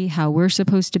be, how we're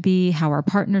supposed to be, how our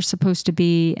partner's supposed to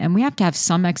be. And we have to have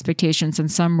some expectations and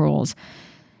some rules.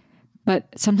 But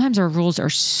sometimes our rules are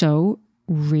so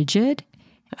rigid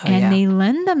they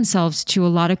lend themselves to a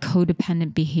lot of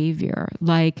codependent behavior.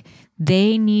 Like,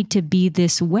 they need to be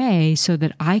this way so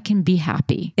that I can be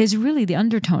happy, is really the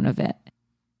undertone of it.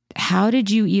 How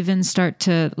did you even start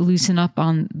to loosen up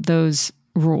on those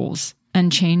rules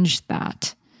and change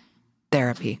that?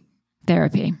 Therapy.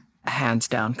 Hands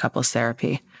down, couples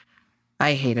therapy.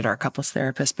 I hated our couples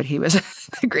therapist, but he was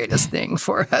the greatest thing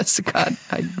for us. God,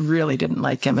 I really didn't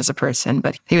like him as a person,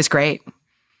 but he was great.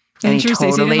 And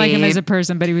interesting. So you didn't like him as a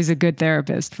person, but he was a good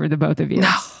therapist for the both of you.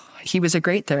 No, he was a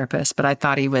great therapist, but I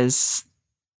thought he was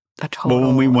a total... Well,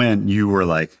 when we went, you were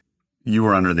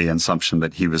under the assumption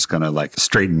that he was going to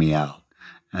straighten me out,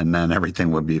 and then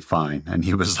everything would be fine. And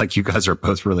he was like, you guys are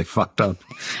both really fucked up.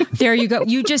 There you go.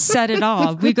 You just said it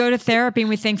all. We go to therapy and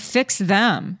we think, fix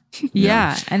them.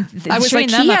 Yeah. And I was like,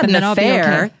 he had an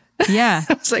affair. Okay. Yeah.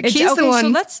 I was like, he's the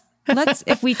one. So let's,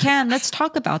 if we can, let's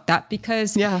talk about that,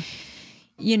 because,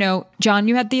 John,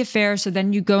 you had the affair. So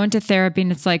then you go into therapy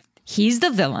and it's like, he's the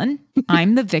villain.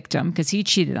 I'm the victim because he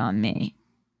cheated on me.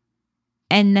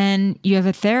 And then you have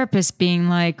a therapist being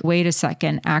like, wait a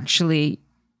second, actually,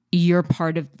 you're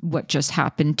part of what just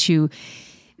happened too.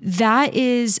 That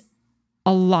is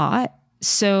a lot.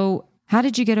 So how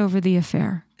did you get over the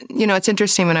affair? It's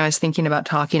interesting, when I was thinking about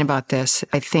talking about this,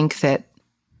 I think that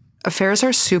affairs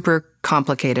are super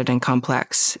complicated and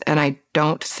complex. And I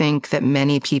don't think that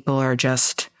many people are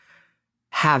just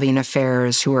having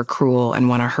affairs who are cruel and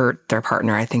want to hurt their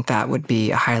partner. I think that would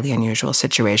be a highly unusual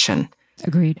situation.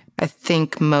 Agreed. I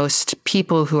think most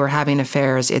people who are having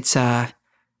affairs, it's a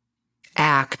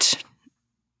act,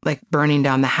 like burning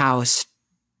down the house,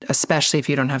 especially if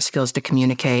you don't have skills to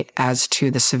communicate as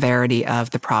to the severity of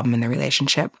the problem in the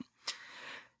relationship.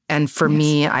 And for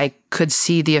me, I could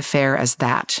see the affair as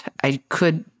that.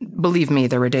 Believe me,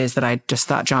 there were days that I just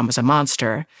thought John was a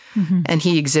monster. Mm-hmm. And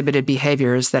he exhibited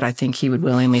behaviors that I think he would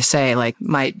willingly say,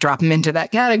 might drop him into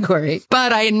that category.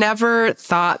 But I never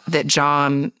thought that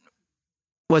John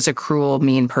was a cruel,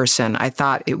 mean person. I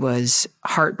thought it was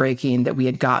heartbreaking that we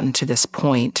had gotten to this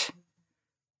point,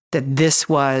 that this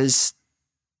was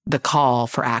the call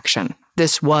for action.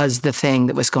 This was the thing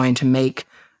that was going to make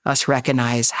us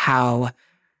recognize how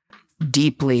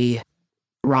deeply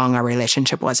wrong our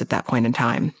relationship was at that point in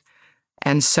time.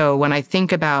 And so when I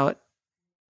think about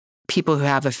people who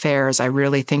have affairs, I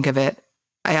really think of it,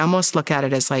 I almost look at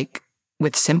it as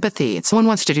with sympathy. Someone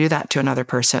wants to do that to another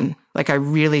person. I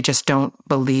really just don't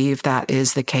believe that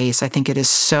is the case. I think it is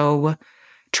so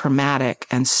traumatic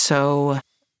and so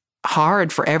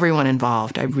hard for everyone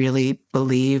involved. I really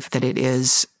believe that it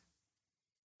is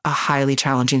a highly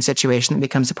challenging situation that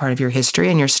becomes a part of your history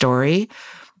and your story.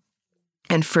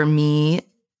 And for me,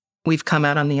 we've come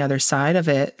out on the other side of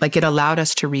it. Like, it allowed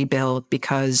us to rebuild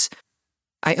because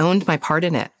I owned my part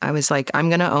in it. I was like, I'm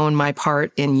going to own my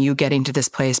part in you getting to this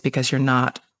place because you're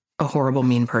not a horrible,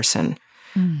 mean person.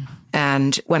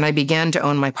 And when I began to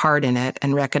own my part in it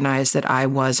and recognize that I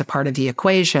was a part of the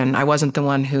equation, I wasn't the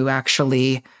one who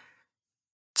actually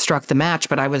struck the match,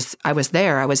 but I was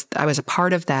there. I was a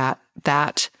part of that.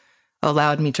 That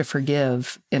allowed me to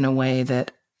forgive in a way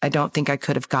that I don't think I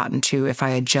could have gotten to if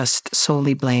I had just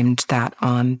solely blamed that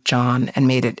on John and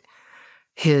made it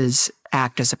his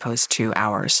act as opposed to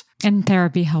ours. And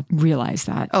therapy helped realize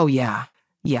that. Oh, yeah.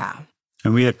 Yeah.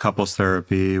 And we had couples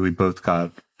therapy. We both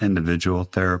got individual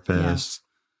therapists.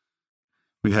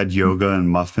 Yeah. We had yoga and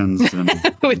muffins and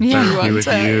with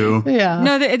you. Yeah.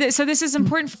 No, so this is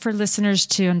important for listeners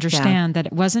to understand that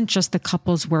it wasn't just the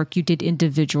couples work. You did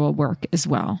individual work as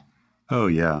well. Oh,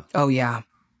 yeah. Oh, yeah.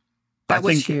 That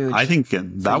was huge. I think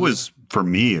that was, for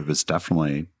me, it was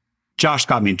definitely, Josh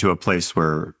got me to a place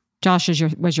where... Josh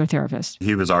was your therapist.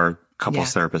 He was our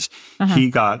couples therapist.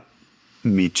 He got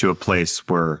me to a place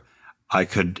where I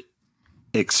could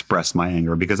express my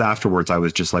anger, because afterwards I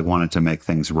was just like, wanted to make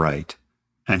things right.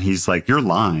 And he's like, you're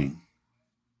lying.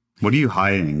 What are you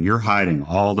hiding? You're hiding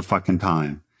all the fucking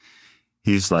time.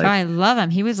 He's like... I love him.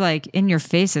 He was like in your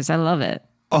faces. I love it.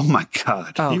 Oh my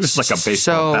God. He was like a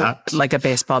baseball bat. Like a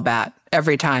baseball bat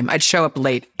every time. I'd show up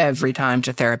late every time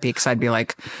to therapy because I'd be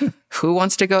like, who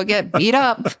wants to go get beat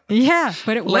up? Yeah,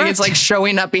 but it worked. Like, it's like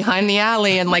showing up behind the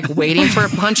alley and like waiting for a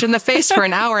punch in the face for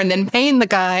an hour and then paying the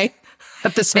guy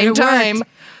at the same time.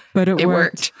 But it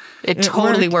worked. It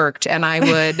totally worked. And I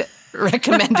would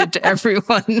recommend it to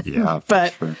everyone. Yeah.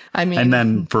 But sure. I mean... And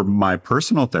then for my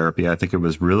personal therapy, I think it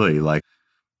was really like,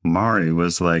 Mari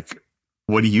was like,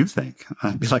 what do you think?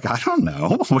 I'd be like, I don't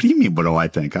know. What do you mean? What do I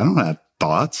think? I don't have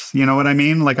thoughts. You know what I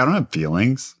mean? Like, I don't have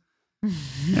feelings.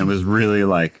 It was really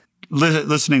like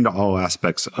listening to all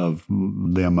aspects of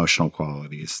the emotional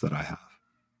qualities that I have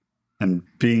and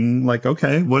being like,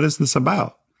 okay, what is this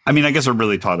about? I mean, I guess it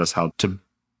really taught us how to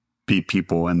be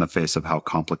people in the face of how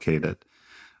complicated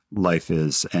life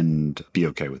is and be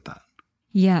okay with that.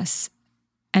 Yes.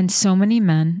 And so many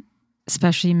men,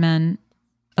 especially men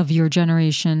of your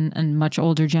generation and much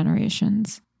older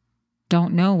generations,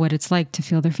 don't know what it's like to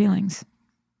feel their feelings.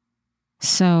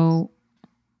 So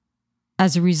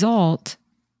as a result,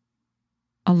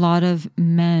 a lot of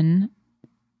men,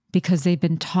 because they've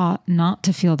been taught not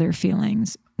to feel their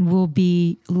feelings, will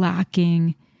be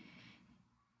lacking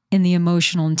in the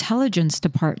emotional intelligence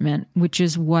department, which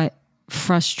is what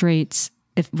frustrates,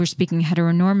 if we're speaking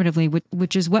heteronormatively,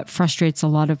 which is what frustrates a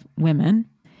lot of women.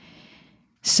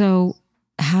 So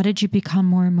how did you become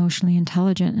more emotionally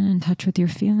intelligent and in touch with your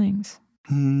feelings?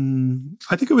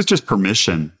 I think it was just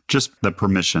permission, just the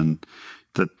permission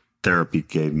that therapy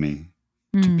gave me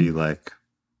to be like,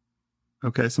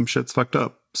 okay, some shit's fucked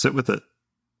up. Sit with it.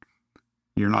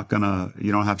 You don't have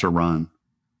to run.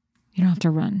 You don't have to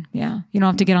run. Yeah. You don't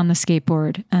have to get on the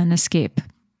skateboard and escape.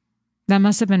 That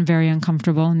must have been very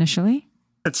uncomfortable initially.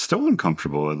 It's still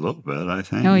uncomfortable a little bit, I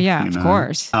think. Oh, yeah, of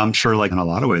course. I'm sure, like, in a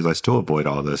lot of ways, I still avoid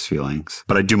all those feelings.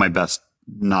 But I do my best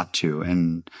not to.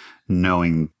 And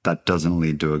knowing that doesn't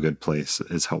lead to a good place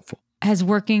is helpful. Has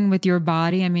working with your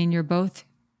body, I mean, you're both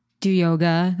do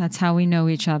yoga. That's how we know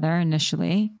each other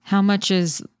initially. How much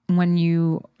is when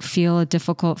you feel a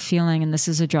difficult feeling, and this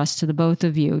is addressed to the both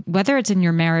of you, whether it's in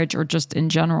your marriage or just in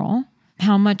general,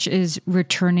 how much is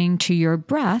returning to your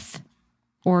breath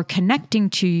or connecting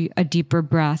to a deeper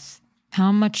breath,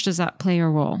 how much does that play a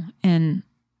role in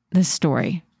this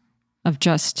story of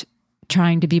just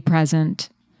trying to be present,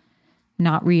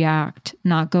 not react,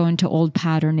 not go into old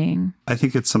patterning? I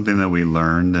think it's something that we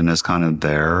learned and is kind of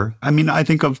there. I mean, I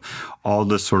think of all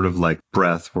the sort of like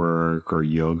breath work or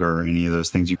yoga or any of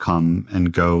those things, you come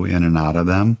and go in and out of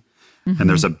them. And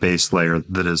there's a base layer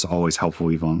that is always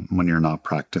helpful even when you're not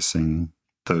practicing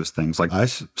those things. Like I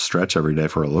stretch every day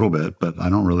for a little bit, but I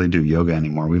don't really do yoga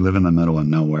anymore. We live in the middle of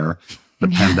nowhere. The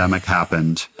pandemic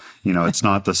happened. You know, it's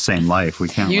not the same life. We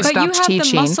can't. You but stopped you have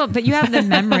teaching. the muscle, but you have the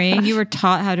memory. You were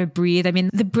taught how to breathe. I mean,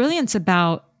 the brilliance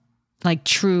about like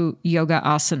true yoga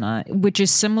asana, which is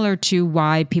similar to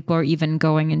why people are even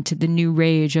going into the new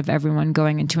rage of everyone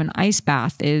going into an ice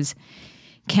bath, is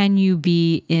can you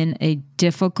be in a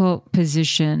difficult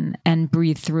position and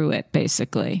breathe through it,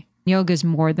 basically? Yoga is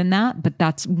more than that, but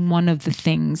that's one of the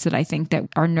things that I think that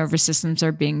our nervous systems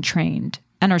are being trained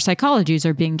and our psychologies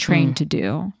are being trained to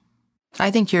do. I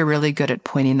think you're really good at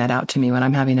pointing that out to me when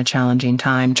I'm having a challenging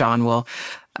time. John will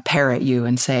parrot you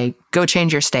and say, go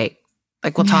change your state.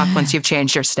 Like, we'll talk once you've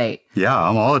changed your state. Yeah,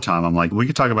 I'm all the time. I'm like, we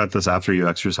could talk about this after you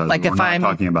exercise. Like, We're not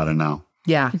talking about it now.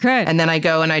 Yeah. Good. And then I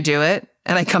go and I do it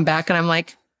and I come back and I'm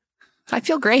like, I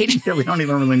feel great. Yeah, we don't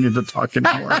even really need to talk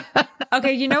anymore.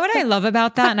 Okay, you know what I love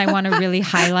about that? And I want to really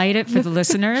highlight it for the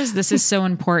listeners. This is so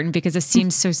important because it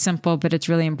seems so simple, but it's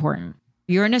really important.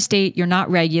 You're in a state, you're not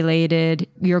regulated,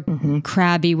 you're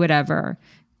crabby, whatever.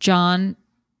 John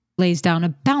lays down a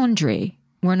boundary.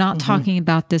 We're not talking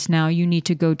about this now. You need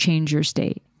to go change your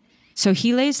state. So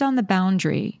he lays down the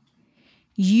boundary.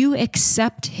 You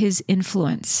accept his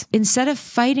influence instead of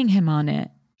fighting him on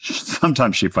it.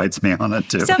 Sometimes she fights me on it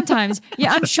too. Sometimes.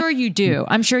 Yeah, I'm sure you do.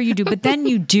 But then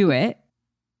you do it.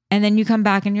 And then you come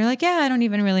back and you're like, yeah, I don't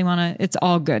even really want to. It's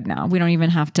all good now. We don't even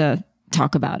have to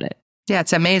talk about it. Yeah,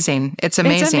 it's amazing. It's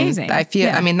amazing. I feel,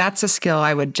 Yeah. I mean, that's a skill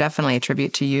I would definitely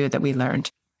attribute to you that we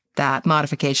learned. That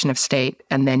modification of state,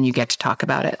 and then you get to talk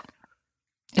about it.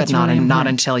 But It's not really not important.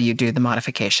 until you do the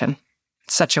modification.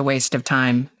 It's such a waste of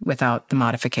time without the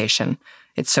modification.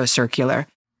 It's so circular.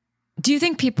 Do you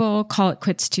think people call it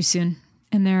quits too soon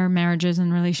in their marriages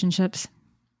and relationships?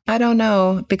 I don't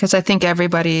know, because I think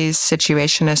everybody's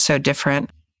situation is so different.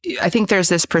 I think there's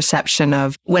this perception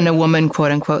of when a woman,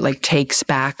 quote unquote, like takes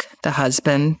back the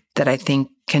husband, that I think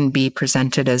can be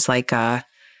presented as like a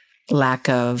lack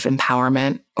of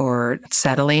empowerment or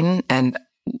settling. And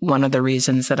one of the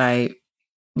reasons that I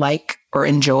like or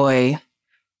enjoy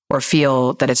or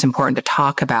feel that it's important to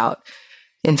talk about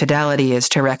infidelity is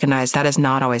to recognize that is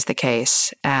not always the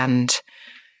case. And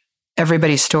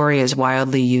everybody's story is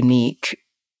wildly unique.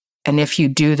 And if you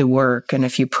do the work and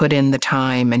if you put in the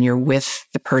time and you're with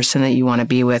the person that you want to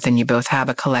be with and you both have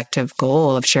a collective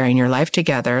goal of sharing your life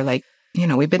together, like, you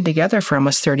know, we've been together for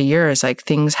almost 30 years, like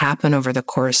things happen over the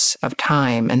course of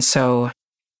time. And so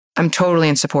I'm totally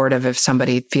in support of if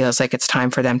somebody feels like it's time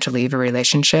for them to leave a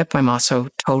relationship. I'm also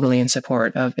totally in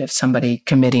support of if somebody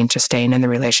committing to staying in the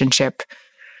relationship,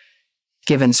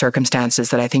 given circumstances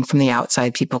that I think from the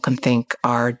outside people can think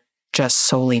are just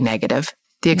solely negative.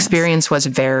 The experience was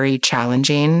very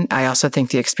challenging. I also think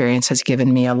the experience has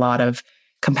given me a lot of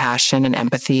compassion and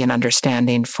empathy and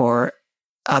understanding for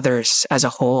others as a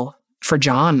whole, for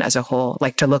John as a whole,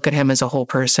 like to look at him as a whole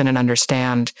person and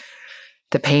understand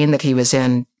the pain that he was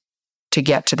in to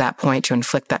get to that point, to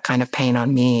inflict that kind of pain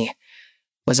on me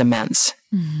was immense.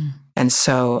 Mm-hmm. And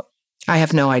so I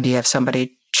have no idea if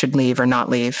somebody should leave or not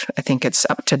leave. I think it's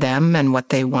up to them and what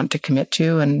they want to commit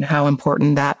to and how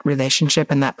important that relationship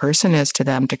and that person is to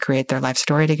them to create their life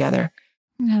story together.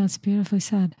 Yeah, that's beautifully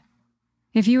said.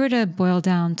 If you were to boil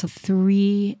down to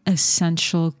 3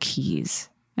 essential keys,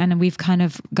 and we've kind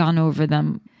of gone over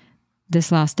them this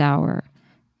last hour,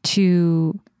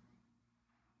 to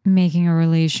making a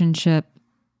relationship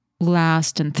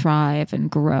last and thrive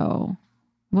and grow,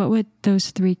 what would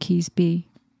those 3 keys be?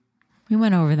 We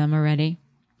went over them already.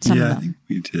 Some of them. I think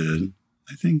we did.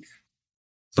 I think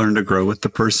learn to grow with the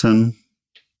person,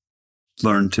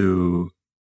 learn to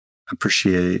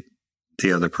appreciate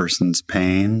the other person's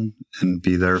pain and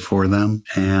be there for them,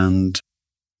 and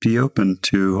be open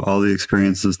to all the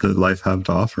experiences that life have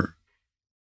to offer.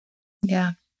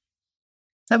 Yeah.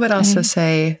 I would also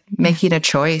say making a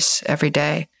choice every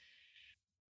day.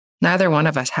 Neither one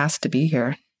of us has to be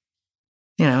here.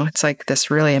 You know, it's like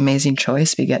this really amazing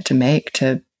choice we get to make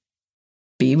to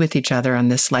be with each other on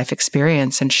this life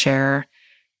experience and share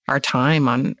our time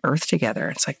on earth together.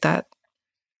 It's like that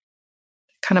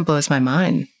kind of blows my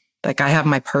mind. Like I have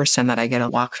my person that I get to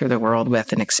walk through the world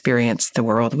with and experience the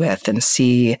world with and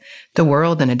see the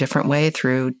world in a different way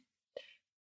through,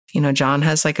 you know, John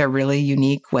has like a really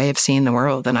unique way of seeing the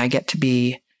world and I get to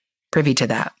be privy to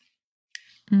that.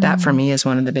 Mm. That for me is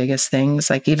one of the biggest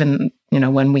things. Like even, you know,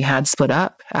 when we had split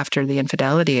up after the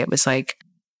infidelity, it was like,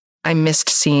 I missed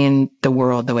seeing the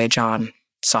world the way John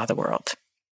saw the world.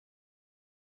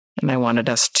 And I wanted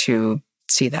us to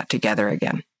see that together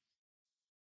again.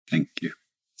 Thank you.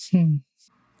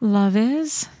 Love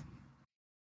is?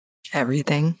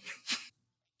 Everything.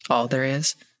 All there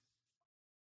is.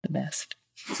 The best.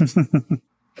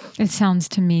 It sounds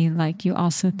to me like you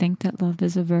also think that love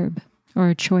is a verb or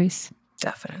a choice.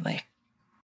 Definitely.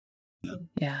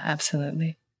 Yeah,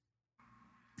 absolutely.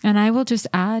 And I will just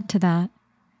add to that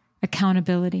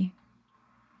accountability,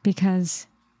 because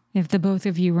if the both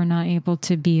of you were not able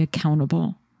to be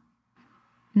accountable,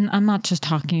 and I'm not just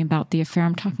talking about the affair,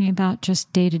 I'm talking about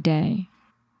just day to day,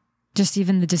 just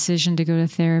even the decision to go to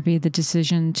therapy, the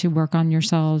decision to work on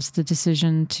yourselves, the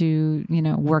decision to, you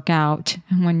know, work out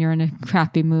when you're in a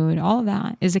crappy mood, all of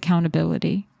that is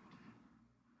accountability.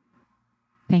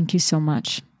 Thank you so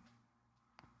much.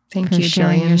 Thank you,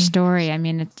 sharing Jillian. your story. I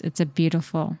mean, it's a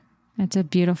beautiful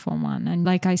one. And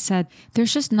like I said,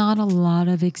 there's just not a lot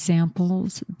of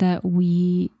examples that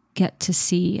we get to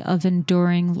see of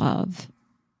enduring love.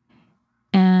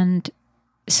 And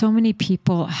so many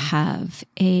people have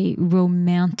a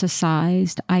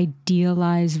romanticized,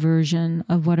 idealized version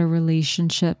of what a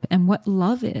relationship and what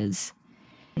love is.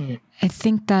 I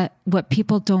think that what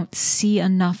people don't see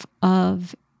enough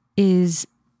of is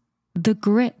the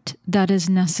grit that is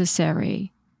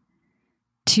necessary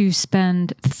to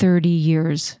spend 30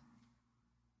 years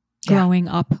growing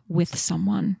up with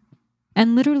someone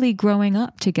and literally growing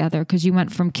up together, because you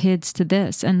went from kids to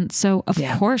this. And so, of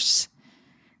course,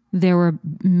 there were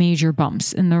major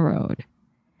bumps in the road.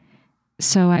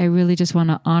 So I really just want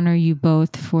to honor you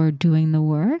both for doing the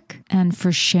work and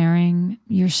for sharing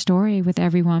your story with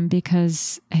everyone,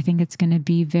 because I think it's going to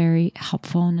be very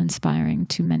helpful and inspiring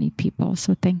to many people.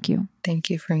 So thank you. Thank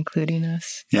you for including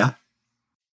us. Yeah.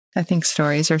 I think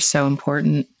stories are so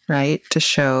important, right? To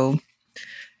show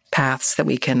paths that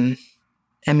we can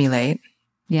emulate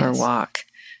or walk.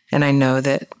 And I know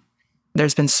that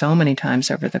there's been so many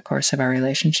times over the course of our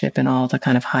relationship and all the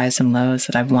kind of highs and lows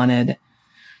that I've wanted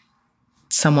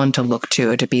someone to look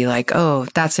to be like, oh,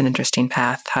 that's an interesting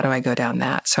path. How do I go down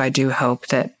that? So I do hope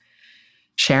that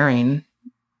sharing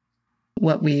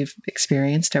what we've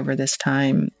experienced over this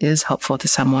time is helpful to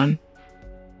someone.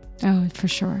 Oh, for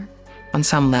sure. On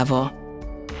some level.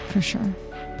 For sure.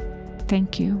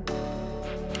 Thank you.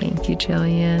 Thank you,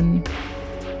 Jillian.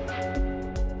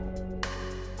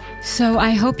 So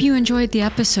I hope you enjoyed the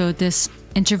episode, this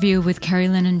interview with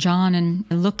Kerrilynn and John, and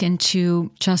look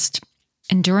into just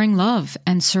enduring love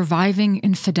and surviving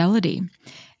infidelity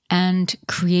and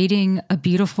creating a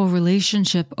beautiful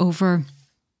relationship over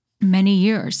many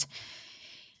years.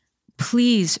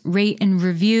 Please rate and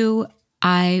review.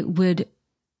 I would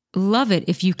love it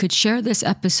if you could share this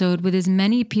episode with as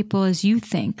many people as you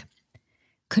think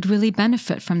could really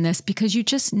benefit from this, because you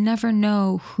just never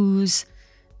know whose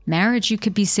marriage you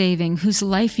could be saving, whose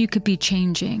life you could be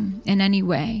changing in any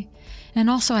way. And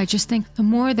also, I just think the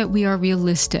more that we are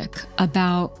realistic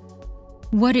about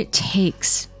what it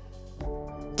takes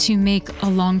to make a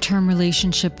long-term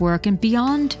relationship work, and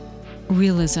beyond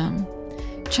realism,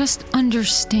 just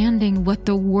understanding what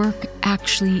the work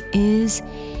actually is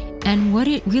and what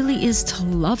it really is to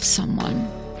love someone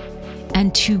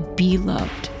and to be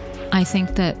loved. I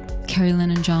think that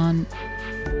Kerrilynn and John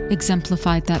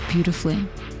exemplified that beautifully.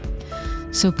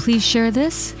 So please share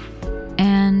this,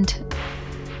 and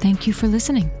thank you for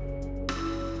listening.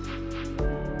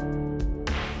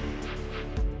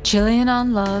 Jillian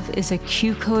on Love is a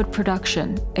Q Code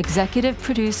production, executive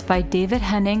produced by David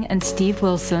Henning and Steve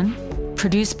Wilson,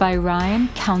 produced by Ryan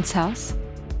Countshouse,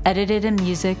 edited and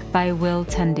music by Will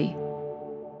Tendy.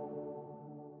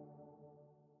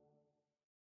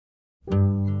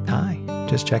 Hi,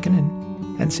 just checking in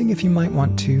and seeing if you might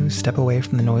want to step away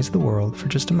from the noise of the world for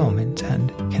just a moment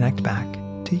and connect back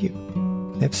to you.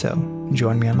 If so,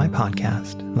 join me on my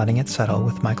podcast, Letting It Settle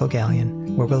with Michael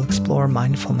Gallion, where we'll explore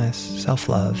mindfulness,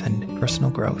 self-love, and personal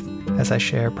growth as I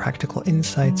share practical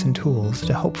insights and tools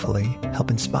to hopefully help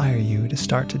inspire you to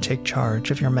start to take charge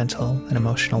of your mental and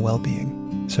emotional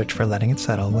well-being. Search for Letting It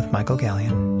Settle with Michael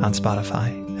Gallion on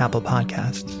Spotify, Apple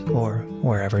Podcasts, or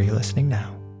wherever you're listening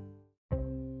now.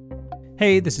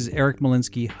 Hey, this is Eric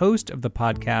Malinsky, host of the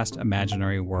podcast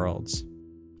Imaginary Worlds.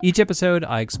 Each episode,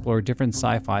 I explore different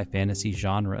sci-fi fantasy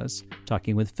genres,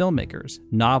 talking with filmmakers,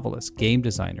 novelists, game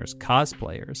designers,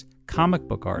 cosplayers, comic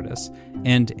book artists,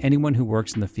 and anyone who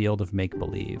works in the field of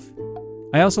make-believe.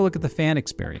 I also look at the fan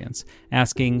experience,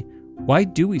 asking, why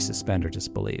do we suspend our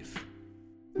disbelief?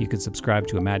 You can subscribe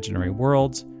to Imaginary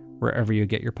Worlds wherever you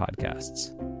get your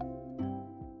podcasts.